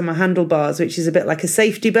still use on my handlebars, which is a bit like a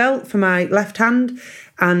safety belt for my left hand.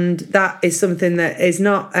 And that is something that is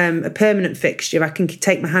not a permanent fixture. I can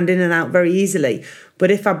take my hand in and out very easily.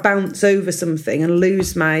 But if I bounce over something and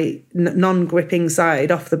lose my non-gripping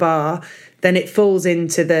side off the bar, then it falls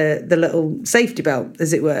into the little safety belt,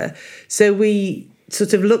 as it were. So we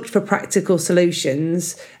sort of looked for practical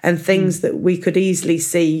solutions and things that we could easily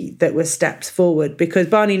see that were steps forward, because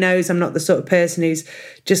Barney knows I'm not the sort of person who's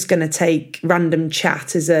just going to take random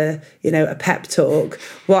chat as a pep talk.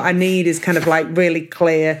 What I need is kind of like really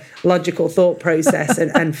clear, logical thought process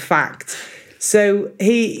and fact. So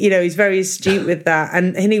he's very astute with that.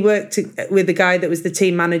 And he worked with the guy that was the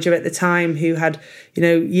team manager at the time, who had,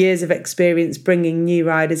 years of experience bringing new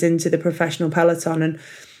riders into the professional peloton. And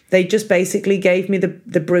They just basically gave me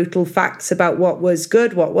the brutal facts about what was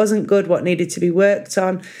good, what wasn't good, what needed to be worked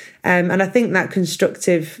on. And I think that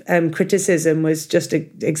constructive criticism was just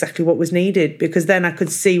exactly what was needed, because then I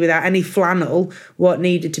could see without any flannel what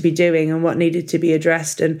needed to be doing and what needed to be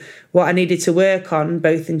addressed and what I needed to work on,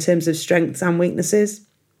 both in terms of strengths and weaknesses.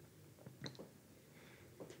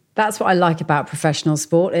 That's what I like about professional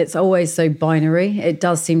sport. It's always so binary. It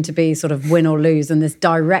does seem to be sort of win or lose, and this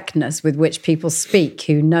directness with which people speak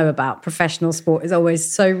who know about professional sport is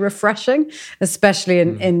always so refreshing, especially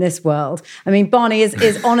in this world. I mean, Barney,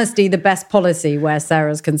 is honesty the best policy where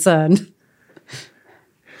Sarah's concerned?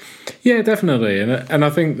 Yeah, definitely. And I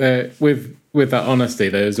think that with that honesty,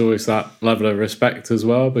 there's always that level of respect as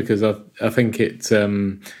well, because I think it's,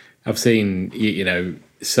 I've seen,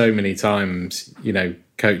 so many times,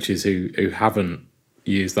 coaches who haven't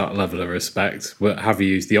used that level of respect but have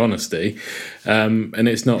used the honesty, and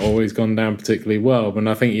it's not always gone down particularly well. And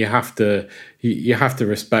I think you have to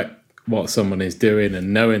respect what someone is doing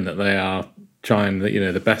and knowing that they are trying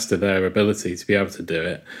the best of their ability to be able to do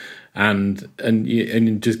it, and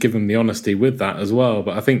just give them the honesty with that as well.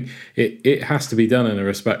 But I think it has to be done in a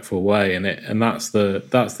respectful way, and that's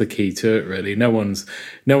the key to it, really. No one's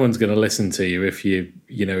going to listen to you if you're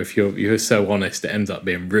so honest it ends up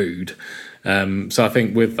being rude. So I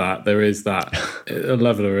think with that there is that a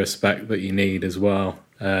level of respect that you need as well.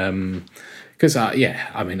 Because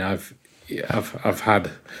I've had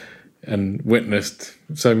and witnessed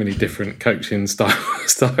so many different coaching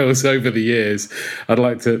styles over the years. I'd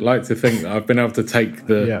like to think that I've been able to take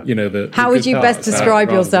the How would you best describe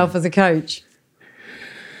yourself as a coach?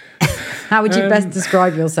 How would you best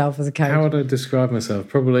describe yourself as a coach? How would I describe myself?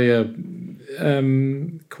 Probably a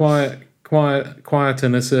quiet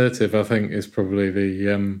and assertive, I think, is probably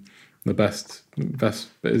the best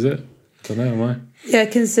bit, is it? I don't know, am I? Yeah,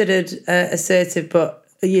 considered assertive, but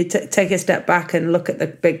you take a step back and look at the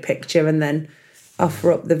big picture and then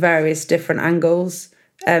offer up the various different angles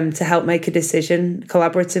to help make a decision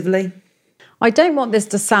collaboratively. I don't want this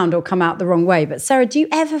to sound or come out the wrong way, but Sarah, do you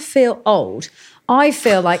ever feel old? I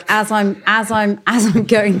feel like as I'm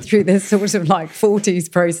going through this sort of like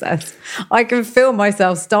 40s process, I can feel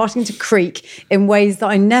myself starting to creak in ways that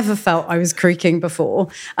I never felt I was creaking before.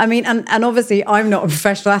 I mean, and obviously I'm not a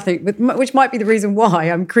professional athlete, which might be the reason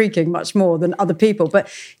why I'm creaking much more than other people.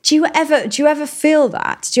 But do you ever feel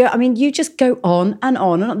that? You just go on and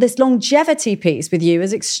on, and this longevity piece with you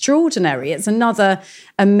is extraordinary. It's another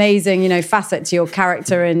amazing, facet to your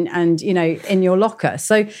character and in your locker.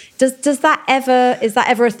 So does that ever? Is that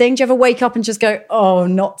ever a thing? Do you ever wake up and just go, oh,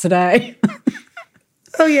 not today?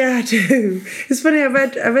 Oh, yeah, I do. It's funny, I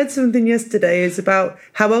read something yesterday. It's about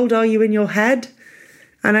how old are you in your head?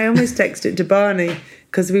 And I almost texted it to Barney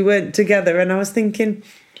because we weren't together. And I was thinking,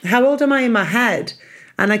 how old am I in my head?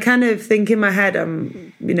 And I kind of think in my head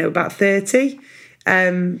I'm, about 30.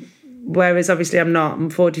 Whereas obviously I'm not. I'm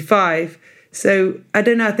 45. So I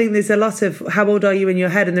don't know. I think there's a lot of how old are you in your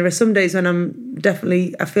head? And there are some days when I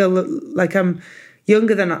feel like I'm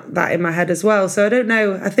younger than that in my head as well. So I don't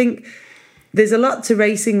know. I think there's a lot to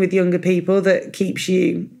racing with younger people that keeps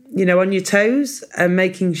you, on your toes and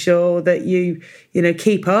making sure that you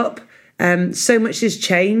keep up. So much has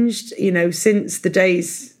changed, since the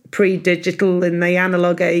days pre-digital in the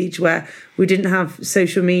analog age where we didn't have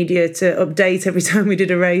social media to update every time we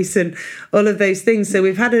did a race and all of those things. So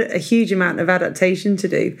we've had a huge amount of adaptation to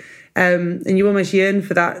do. And you almost yearn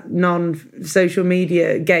for that non-social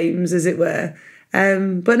media games, as it were.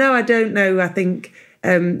 But no, I don't know. I think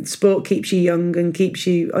sport keeps you young and keeps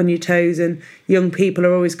you on your toes, and young people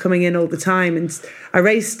are always coming in all the time. And I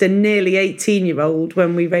raced a nearly 18-year-old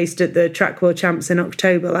when we raced at the Track World Champs in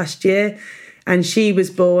October last year. And she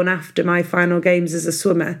was born after my final games as a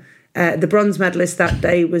swimmer. The bronze medalist that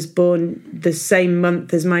day was born the same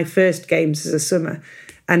month as my first games as a swimmer.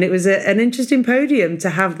 And it was an interesting podium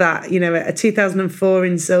to have that, a 2004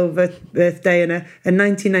 in silver birthday and a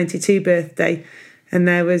 1992 birthday. And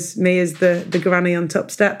there was me as the granny on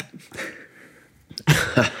top step. 8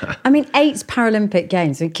 Paralympic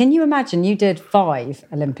Games. Can you imagine you did 5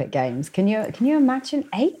 Olympic Games? Can you imagine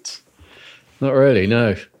 8? Not really,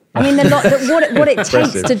 no. What it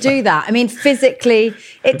takes to do that. Physically,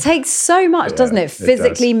 it takes so much, doesn't it?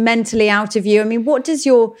 Physically, mentally out of you. What does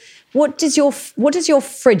your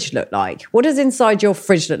fridge look like? What does inside your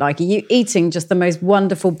fridge look like? Are you eating just the most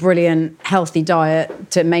wonderful, brilliant, healthy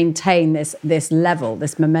diet to maintain this level,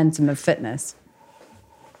 this momentum of fitness?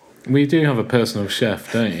 We do have a personal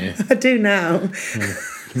chef, don't you? I do now.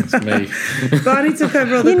 That's me. Barney took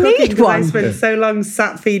over all the cooking because I spent so long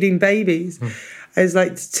sat feeding babies. I was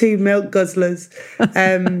like 2 milk guzzlers.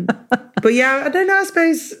 But yeah, I don't know, I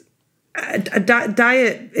suppose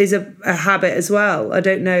Diet is a habit as well. I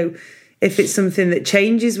don't know if it's something that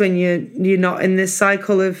changes when you're not in this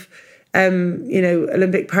cycle of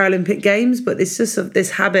Olympic, Paralympic Games, but it's just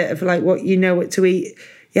this habit of like what to eat.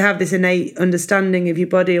 You have this innate understanding of your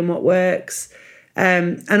body and what works.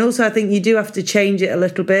 And also I think you do have to change it a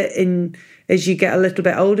little bit as you get a little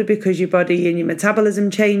bit older, because your body and your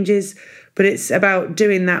metabolism changes. But it's about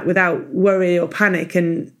doing that without worry or panic.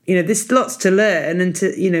 And, there's lots to learn and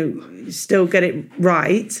to, still get it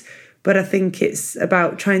right. But I think it's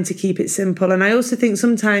about trying to keep it simple. And I also think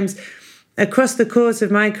sometimes across the course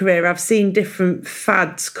of my career, I've seen different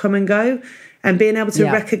fads come and go, and being able to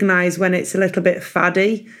recognise when it's a little bit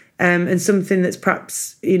faddy and something that's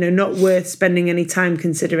perhaps, not worth spending any time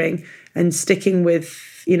considering, and sticking with,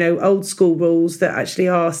 old school rules that actually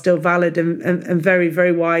are still valid and very,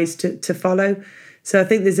 very wise to follow. So I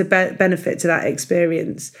think there's a benefit to that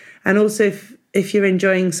experience. And also if you're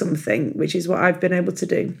enjoying something, which is what I've been able to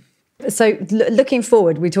do. So looking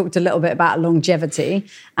forward, we talked a little bit about longevity,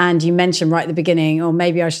 and you mentioned right at the beginning, or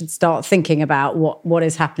maybe I should start thinking about what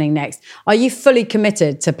is happening next. Are you fully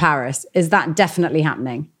committed to Paris? Is that definitely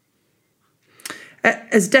happening?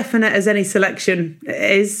 As definite as any selection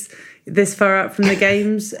is this far out from the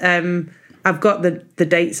Games. I've got the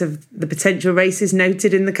dates of the potential races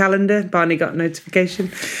noted in the calendar. Barney got a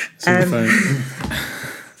notification.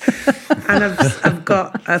 And I've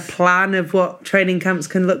got a plan of what training camps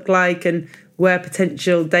can look like and where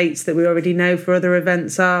potential dates that we already know for other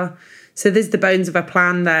events are. So there's the bones of a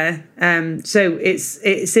plan there. So it's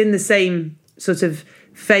in the same sort of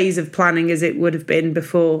phase of planning as it would have been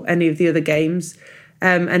before any of the other games.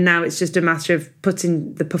 And now it's just a matter of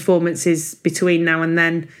putting the performances between now and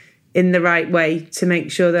then in the right way to make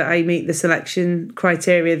sure that I meet the selection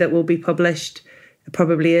criteria that will be published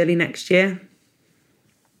probably early next year.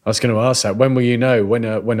 I was going to ask that. When will you know? When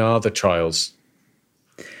are the trials?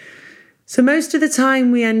 So most of the time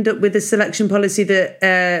we end up with a selection policy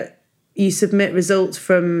that you submit results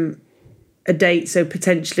from a date. So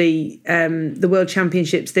potentially the World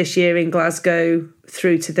Championships this year in Glasgow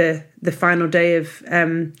through to the final day of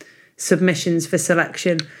submissions for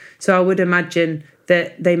selection. So I would imagine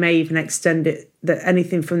that they may even extend it, that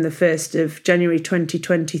anything from the 1st of January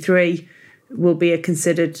 2023 will be a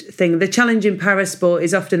considered thing. The challenge in parasport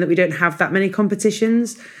is often that we don't have that many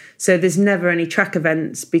competitions. So there's never any track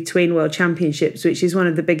events between World Championships, which is one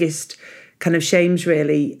of the biggest kind of shames,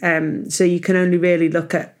 really. So you can only really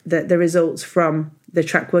look at the results from the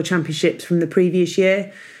Track World Championships from the previous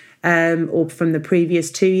year or from the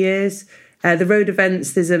previous 2 years. The road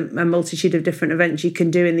events, there's a multitude of different events you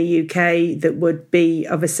can do in the UK that would be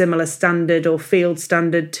of a similar standard or field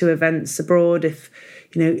standard to events abroad if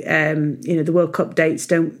the World Cup dates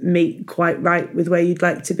don't meet quite right with where you'd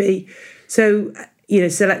like to be. So,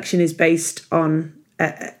 selection is based on,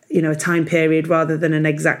 a time period rather than an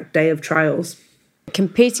exact day of trials.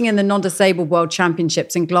 Competing in the non-disabled World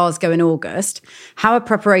Championships in Glasgow in August, how are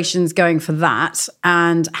preparations going for that,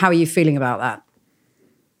 and how are you feeling about that?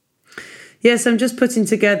 Yes, I'm just putting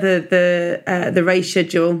together the race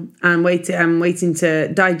schedule and I'm waiting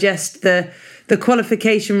to digest the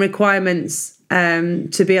qualification requirements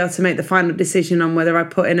to be able to make the final decision on whether I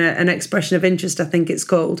put in an expression of interest, I think it's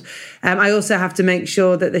called. I also have to make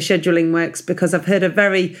sure that the scheduling works, because I've heard a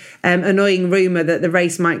very annoying rumour that the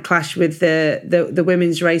race might clash with the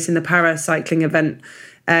women's race in the paracycling event.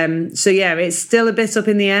 It's still a bit up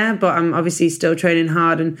in the air, but I'm obviously still training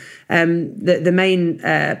hard. And the main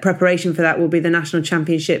preparation for that will be the national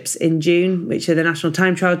championships in June, which are the national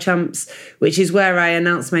time trial champs, which is where I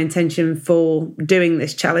announced my intention for doing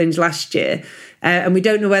this challenge last year. And we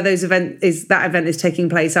don't know where that event is taking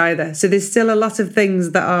place either. So there's still a lot of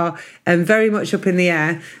things that are very much up in the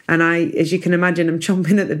air. And I, as you can imagine, I'm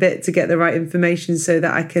chomping at the bit to get the right information so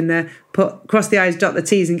that I can cross the I's, dot the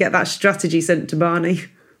T's, and get that strategy sent to Barney.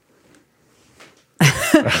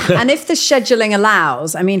 And if the scheduling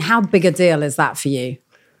allows, how big a deal is that for you?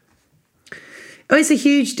 Oh, it's a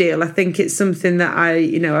huge deal. I think it's something that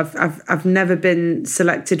I've never been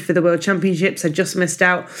selected for the World Championships. I just missed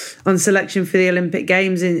out on selection for the Olympic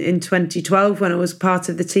Games in 2012 when I was part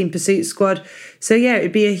of the Team Pursuit squad. So yeah,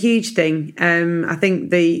 it'd be a huge thing. I think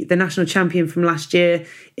the national champion from last year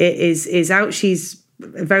is out. She's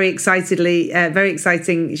very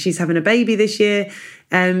exciting. She's having a baby this year.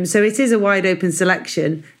 So it is a wide open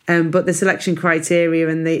selection, but the selection criteria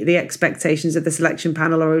and the expectations of the selection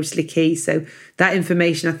panel are obviously key. So that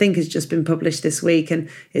information, I think, has just been published this week, and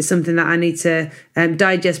it's something that I need to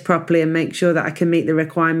digest properly and make sure that I can meet the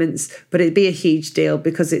requirements. But it'd be a huge deal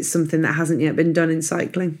because it's something that hasn't yet been done in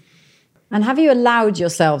cycling. And have you allowed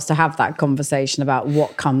yourselves to have that conversation about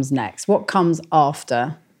what comes next? What comes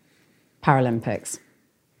after Paralympics?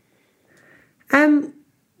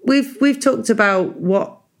 We've talked about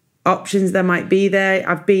what options there might be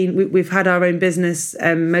there. We've had our own business,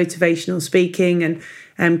 motivational speaking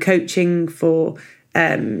and coaching for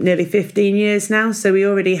nearly 15 years now. So we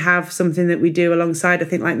already have something that we do alongside. I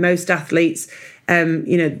think like most athletes,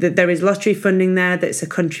 there is lottery funding there that's a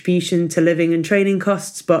contribution to living and training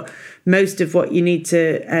costs, but most of what you need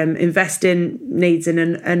to invest in needs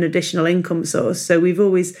an additional income source. So we've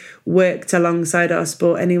always worked alongside our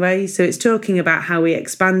sport anyway. So it's talking about how we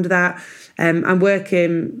expand that. I'm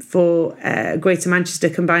working for Greater Manchester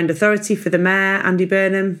Combined Authority for the Mayor, Andy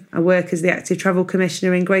Burnham. I work as the Active Travel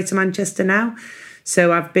Commissioner in Greater Manchester now.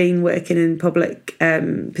 So I've been working in public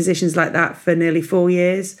positions like that for nearly 4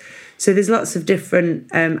 years. So there's lots of different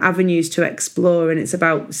avenues to explore, and it's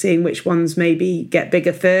about seeing which ones maybe get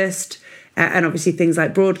bigger first. And obviously things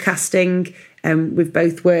like broadcasting. We've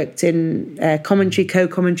both worked in commentary,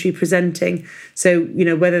 co-commentary, presenting. So,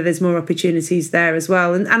 whether there's more opportunities there as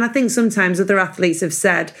well. And I think sometimes other athletes have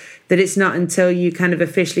said that it's not until you kind of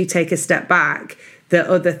officially take a step back that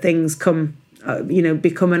other things become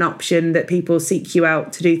an option, that people seek you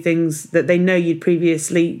out to do things that they know you'd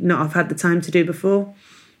previously not have had the time to do before.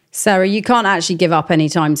 Sarah, you can't actually give up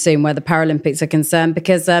anytime soon where the Paralympics are concerned,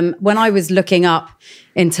 because when I was looking up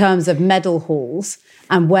in terms of medal hauls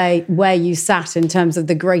and where you sat in terms of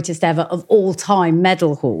the greatest ever of all time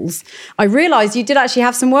medal hauls, I realised you did actually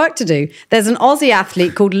have some work to do. There's an Aussie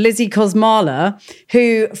athlete called Lizzie Kosmala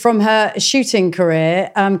who, from her shooting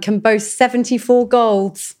career, can boast 74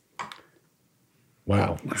 golds.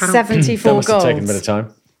 Wow. 74 that must have golds. taken a bit of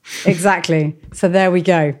time. Exactly. So there we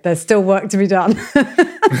go. There's still work to be done.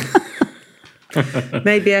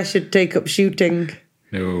 Maybe I should take up shooting.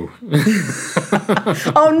 No.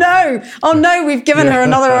 Oh no, we've given her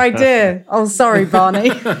another idea. Oh, sorry, Barney.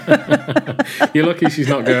 You're lucky she's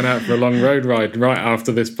not going out for a long road ride right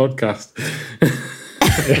after this podcast.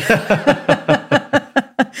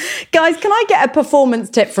 Guys, can I get a performance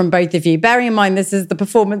tip from both of you? Bearing in mind this is the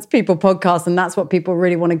Performance People podcast and that's what people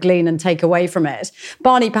really want to glean and take away from it.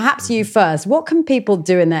 Barney, perhaps you first. What can people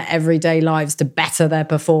do in their everyday lives to better their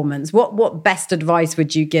performance? What best advice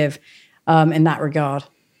would you give in that regard?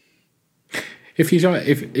 If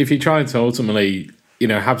you try to ultimately,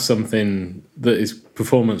 have something that is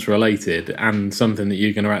performance related and something that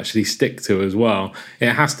you're going to actually stick to as well,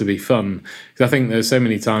 it has to be fun. Because I think there's so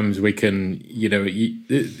many times we can,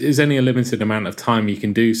 there's only a limited amount of time you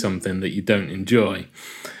can do something that you don't enjoy.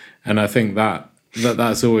 And I think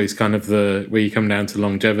that's always kind of where you come down to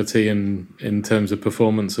longevity and in terms of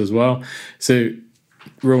performance as well. So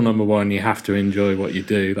rule number one, you have to enjoy what you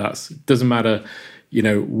do. Doesn't matter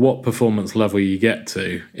what performance level you get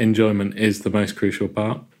to, enjoyment is the most crucial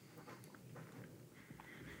part.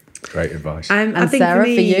 Great advice. And Sarah, for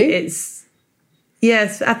you?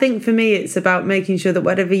 I think for me, it's about making sure that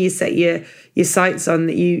whatever you set your sights on,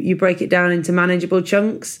 that you break it down into manageable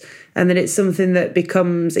chunks, and that it's something that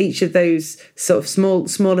becomes each of those sort of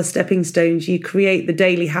smaller stepping stones. You create the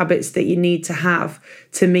daily habits that you need to have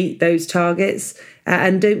to meet those targets.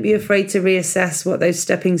 And don't be afraid to reassess what those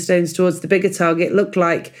stepping stones towards the bigger target look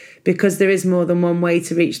like, because there is more than one way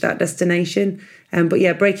to reach that destination. But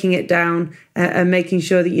breaking it down and making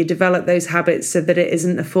sure that you develop those habits so that it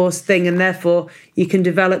isn't a forced thing, and therefore you can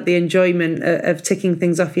develop the enjoyment of ticking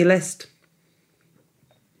things off your list.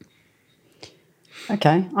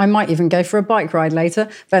 Okay, I might even go for a bike ride later.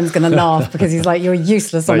 Ben's going to laugh because he's like, you're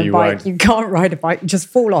useless on a bike. Won't. You can't ride a bike. You just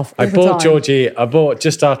fall off all the time. I bought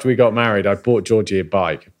just after we got married, I bought Georgie a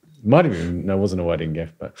bike. It wasn't a wedding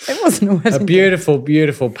gift, but it wasn't a wedding gift. A beautiful,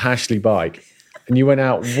 beautiful Pashley bike. And you went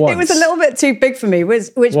out once. It was a little bit too big for me,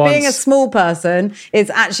 which being a small person is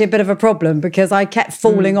actually a bit of a problem, because I kept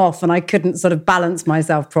falling off and I couldn't sort of balance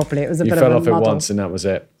myself properly. It was a bit of a muddle. You fell off it once and that was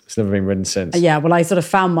it. It's never been ridden since. Yeah, well, I sort of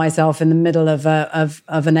found myself in the middle of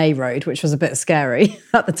an A road, which was a bit scary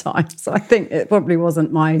at the time. So I think it probably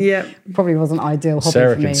wasn't ideal hobby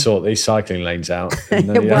Sarah for me. can sort these cycling lanes out. And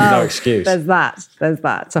you have no excuse. There's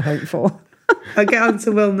that to hope for. I'll get on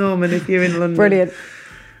to Will Norman if you're in London. Brilliant.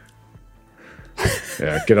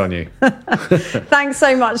 Yeah, good on you. Thanks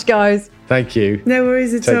so much, guys. Thank you. No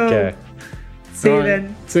worries at all. Take care. See you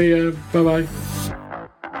then. See you. Bye-bye.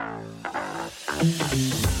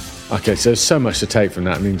 Okay, so there's so much to take from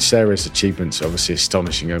that. I mean, Sarah's achievements are obviously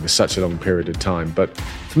astonishing over such a long period of time. But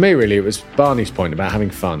for me, really, it was Barney's point about having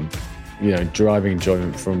fun. deriving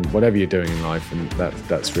enjoyment from whatever you're doing in life, and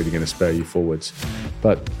that's really going to spur you forwards.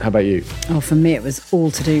 But how about you? Oh, for me, it was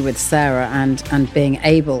all to do with Sarah and being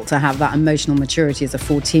able to have that emotional maturity as a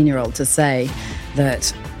 14-year-old to say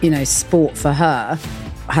that, sport for her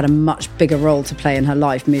had a much bigger role to play in her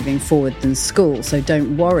life moving forward than school. So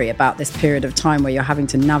don't worry about this period of time where you're having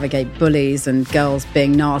to navigate bullies and girls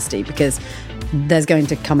being nasty, because there's going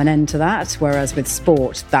to come an end to that. Whereas with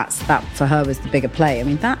sport, that for her was the bigger play. I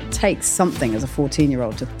mean, that takes something as a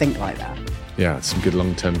 14-year-old to think like that. Yeah, some good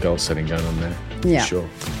long-term goal setting going on there. Yeah. For sure.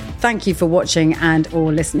 Thank you for watching and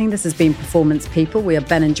or listening. This has been Performance People. We are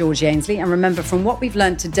Ben and Georgie Ainsley. And remember, from what we've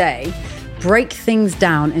learned today, break things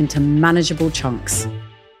down into manageable chunks.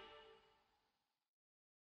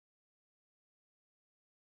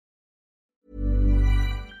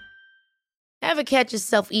 Ever catch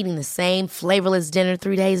yourself eating the same flavorless dinner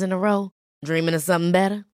 3 days in a row? Dreaming of something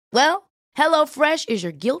better? Well, HelloFresh is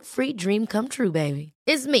your guilt-free dream come true, baby.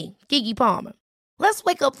 It's me, Keke Palmer. Let's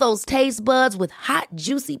wake up those taste buds with hot,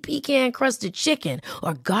 juicy pecan-crusted chicken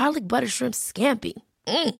or garlic butter shrimp scampi.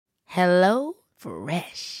 Hello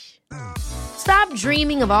Fresh. Stop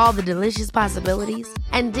dreaming of all the delicious possibilities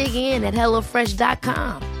and dig in at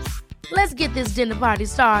HelloFresh.com. Let's get this dinner party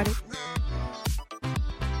started.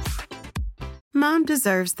 Mom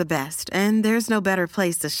deserves the best, and there's no better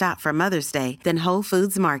place to shop for Mother's Day than Whole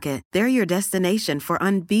Foods Market. They're your destination for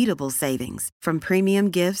unbeatable savings, from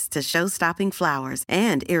premium gifts to show-stopping flowers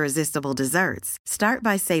and irresistible desserts. Start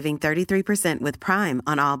by saving 33% with Prime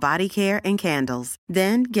on all body care and candles.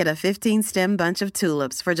 Then get a 15-stem bunch of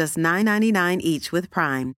tulips for just $9.99 each with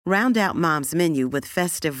Prime. Round out Mom's menu with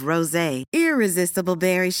festive rosé, irresistible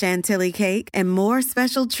berry chantilly cake, and more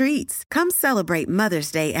special treats. Come celebrate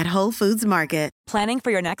Mother's Day at Whole Foods Market. Planning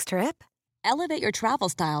for your next trip? Elevate your travel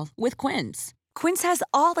style with Quince. Quince has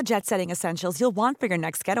all the jet-setting essentials you'll want for your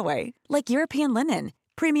next getaway, like European linen,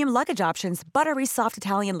 premium luggage options, buttery soft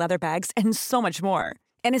Italian leather bags, and so much more.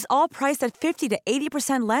 And is all priced at 50 to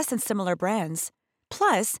 80% less than similar brands.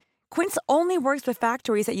 Plus, Quince only works with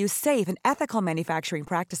factories that use safe and ethical manufacturing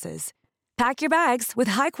practices. Pack your bags with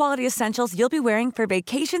high-quality essentials you'll be wearing for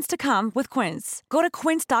vacations to come with Quince. Go to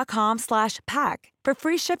quince.com/pack for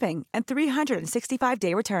free shipping and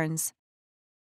 365-day returns.